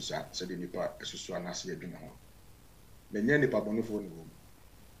 Nsimbi enim sa se de nipa esusu anase adwuma ho na nya nipa bonefo ne wo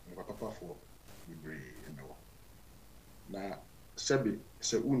nipa papafo libre emewo na sebe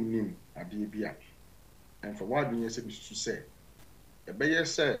se unnim ade bia en fa wadunye se bisusu se ebeye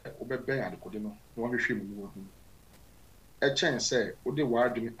se obeben adekode no na wahwehwe mu wo hu e chen se ode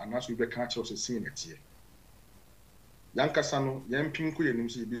wadun anaso be ka che se sin netie yankasa no yampim ko yenim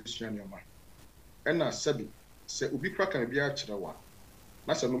se yebesu anya ma ena sebe se obi kra kan bia kyerɛ wa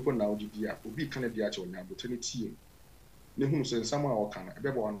na se no mpo na odidi a obi kan bia kyerɛ onya botani tie ne hunu se nsam a wɔka na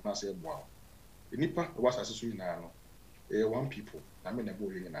ɛbɛbɔ wɔn na se ɛboa nipa wasase so nyinaa no one people na me na bo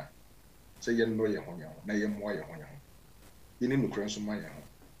yɛ nyinaa se yɛ no yɛ ho nya na yɛ mmoa yɛ ho nya yɛne nukura nso ma yɛ ho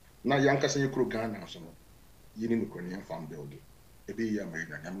na yankasa yɛ kuro Ghana so no yɛne nukura ne fam build ebe yɛ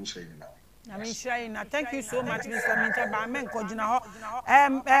America na me hyɛ nyinaa. Thank you so much, Mr. Minta.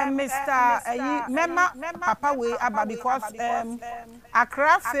 Mr. Mema Papa we Abba because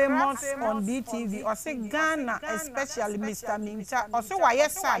Accra famous on BTV or say Ghana, especially Mr. Minta. Also, why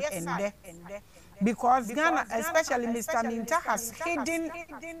yes, sad and there because Ghana, especially Mr. Minta, has hidden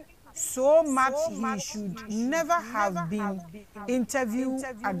so much he should never have been interviewed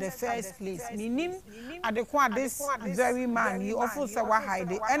at the first place. Meaning, at the point this very man, he also said what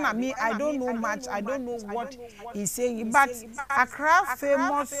hide. And I mean, I don't know much. I don't know what he's saying. But Accra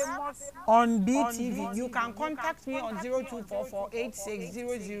famous on BTV. You can contact me on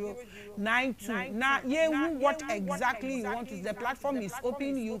 0244860092. Now, what exactly you want is the platform is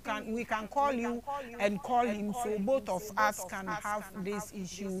open. We can call you and call him, so both of us can have this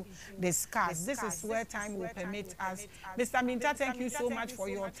issue discussed. This is where time will permit us. Mr. Minta, thank you so much for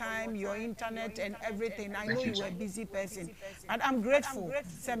your time, your internet, and everything. I know you are a busy person, but I'm grateful.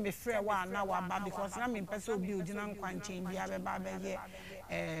 Send me free one now because I'm in person building and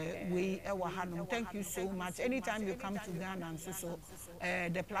thank you so much. Anytime you come to Ghana and so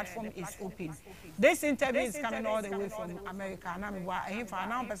the platform is open. This interview is coming all the way from America. And I'm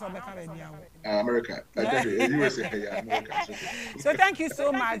America. So thank you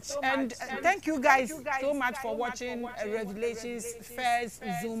so much. And thank you guys so much for watching Revelations first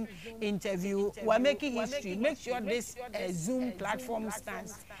Zoom interview. We're making history. Make sure this Zoom platform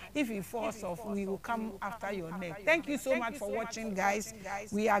stands. If you force off, we will come after your neck. Thank you so much for watching, guys.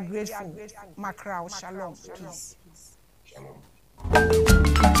 We are grateful. Macrao, shalom, peace. Shalom.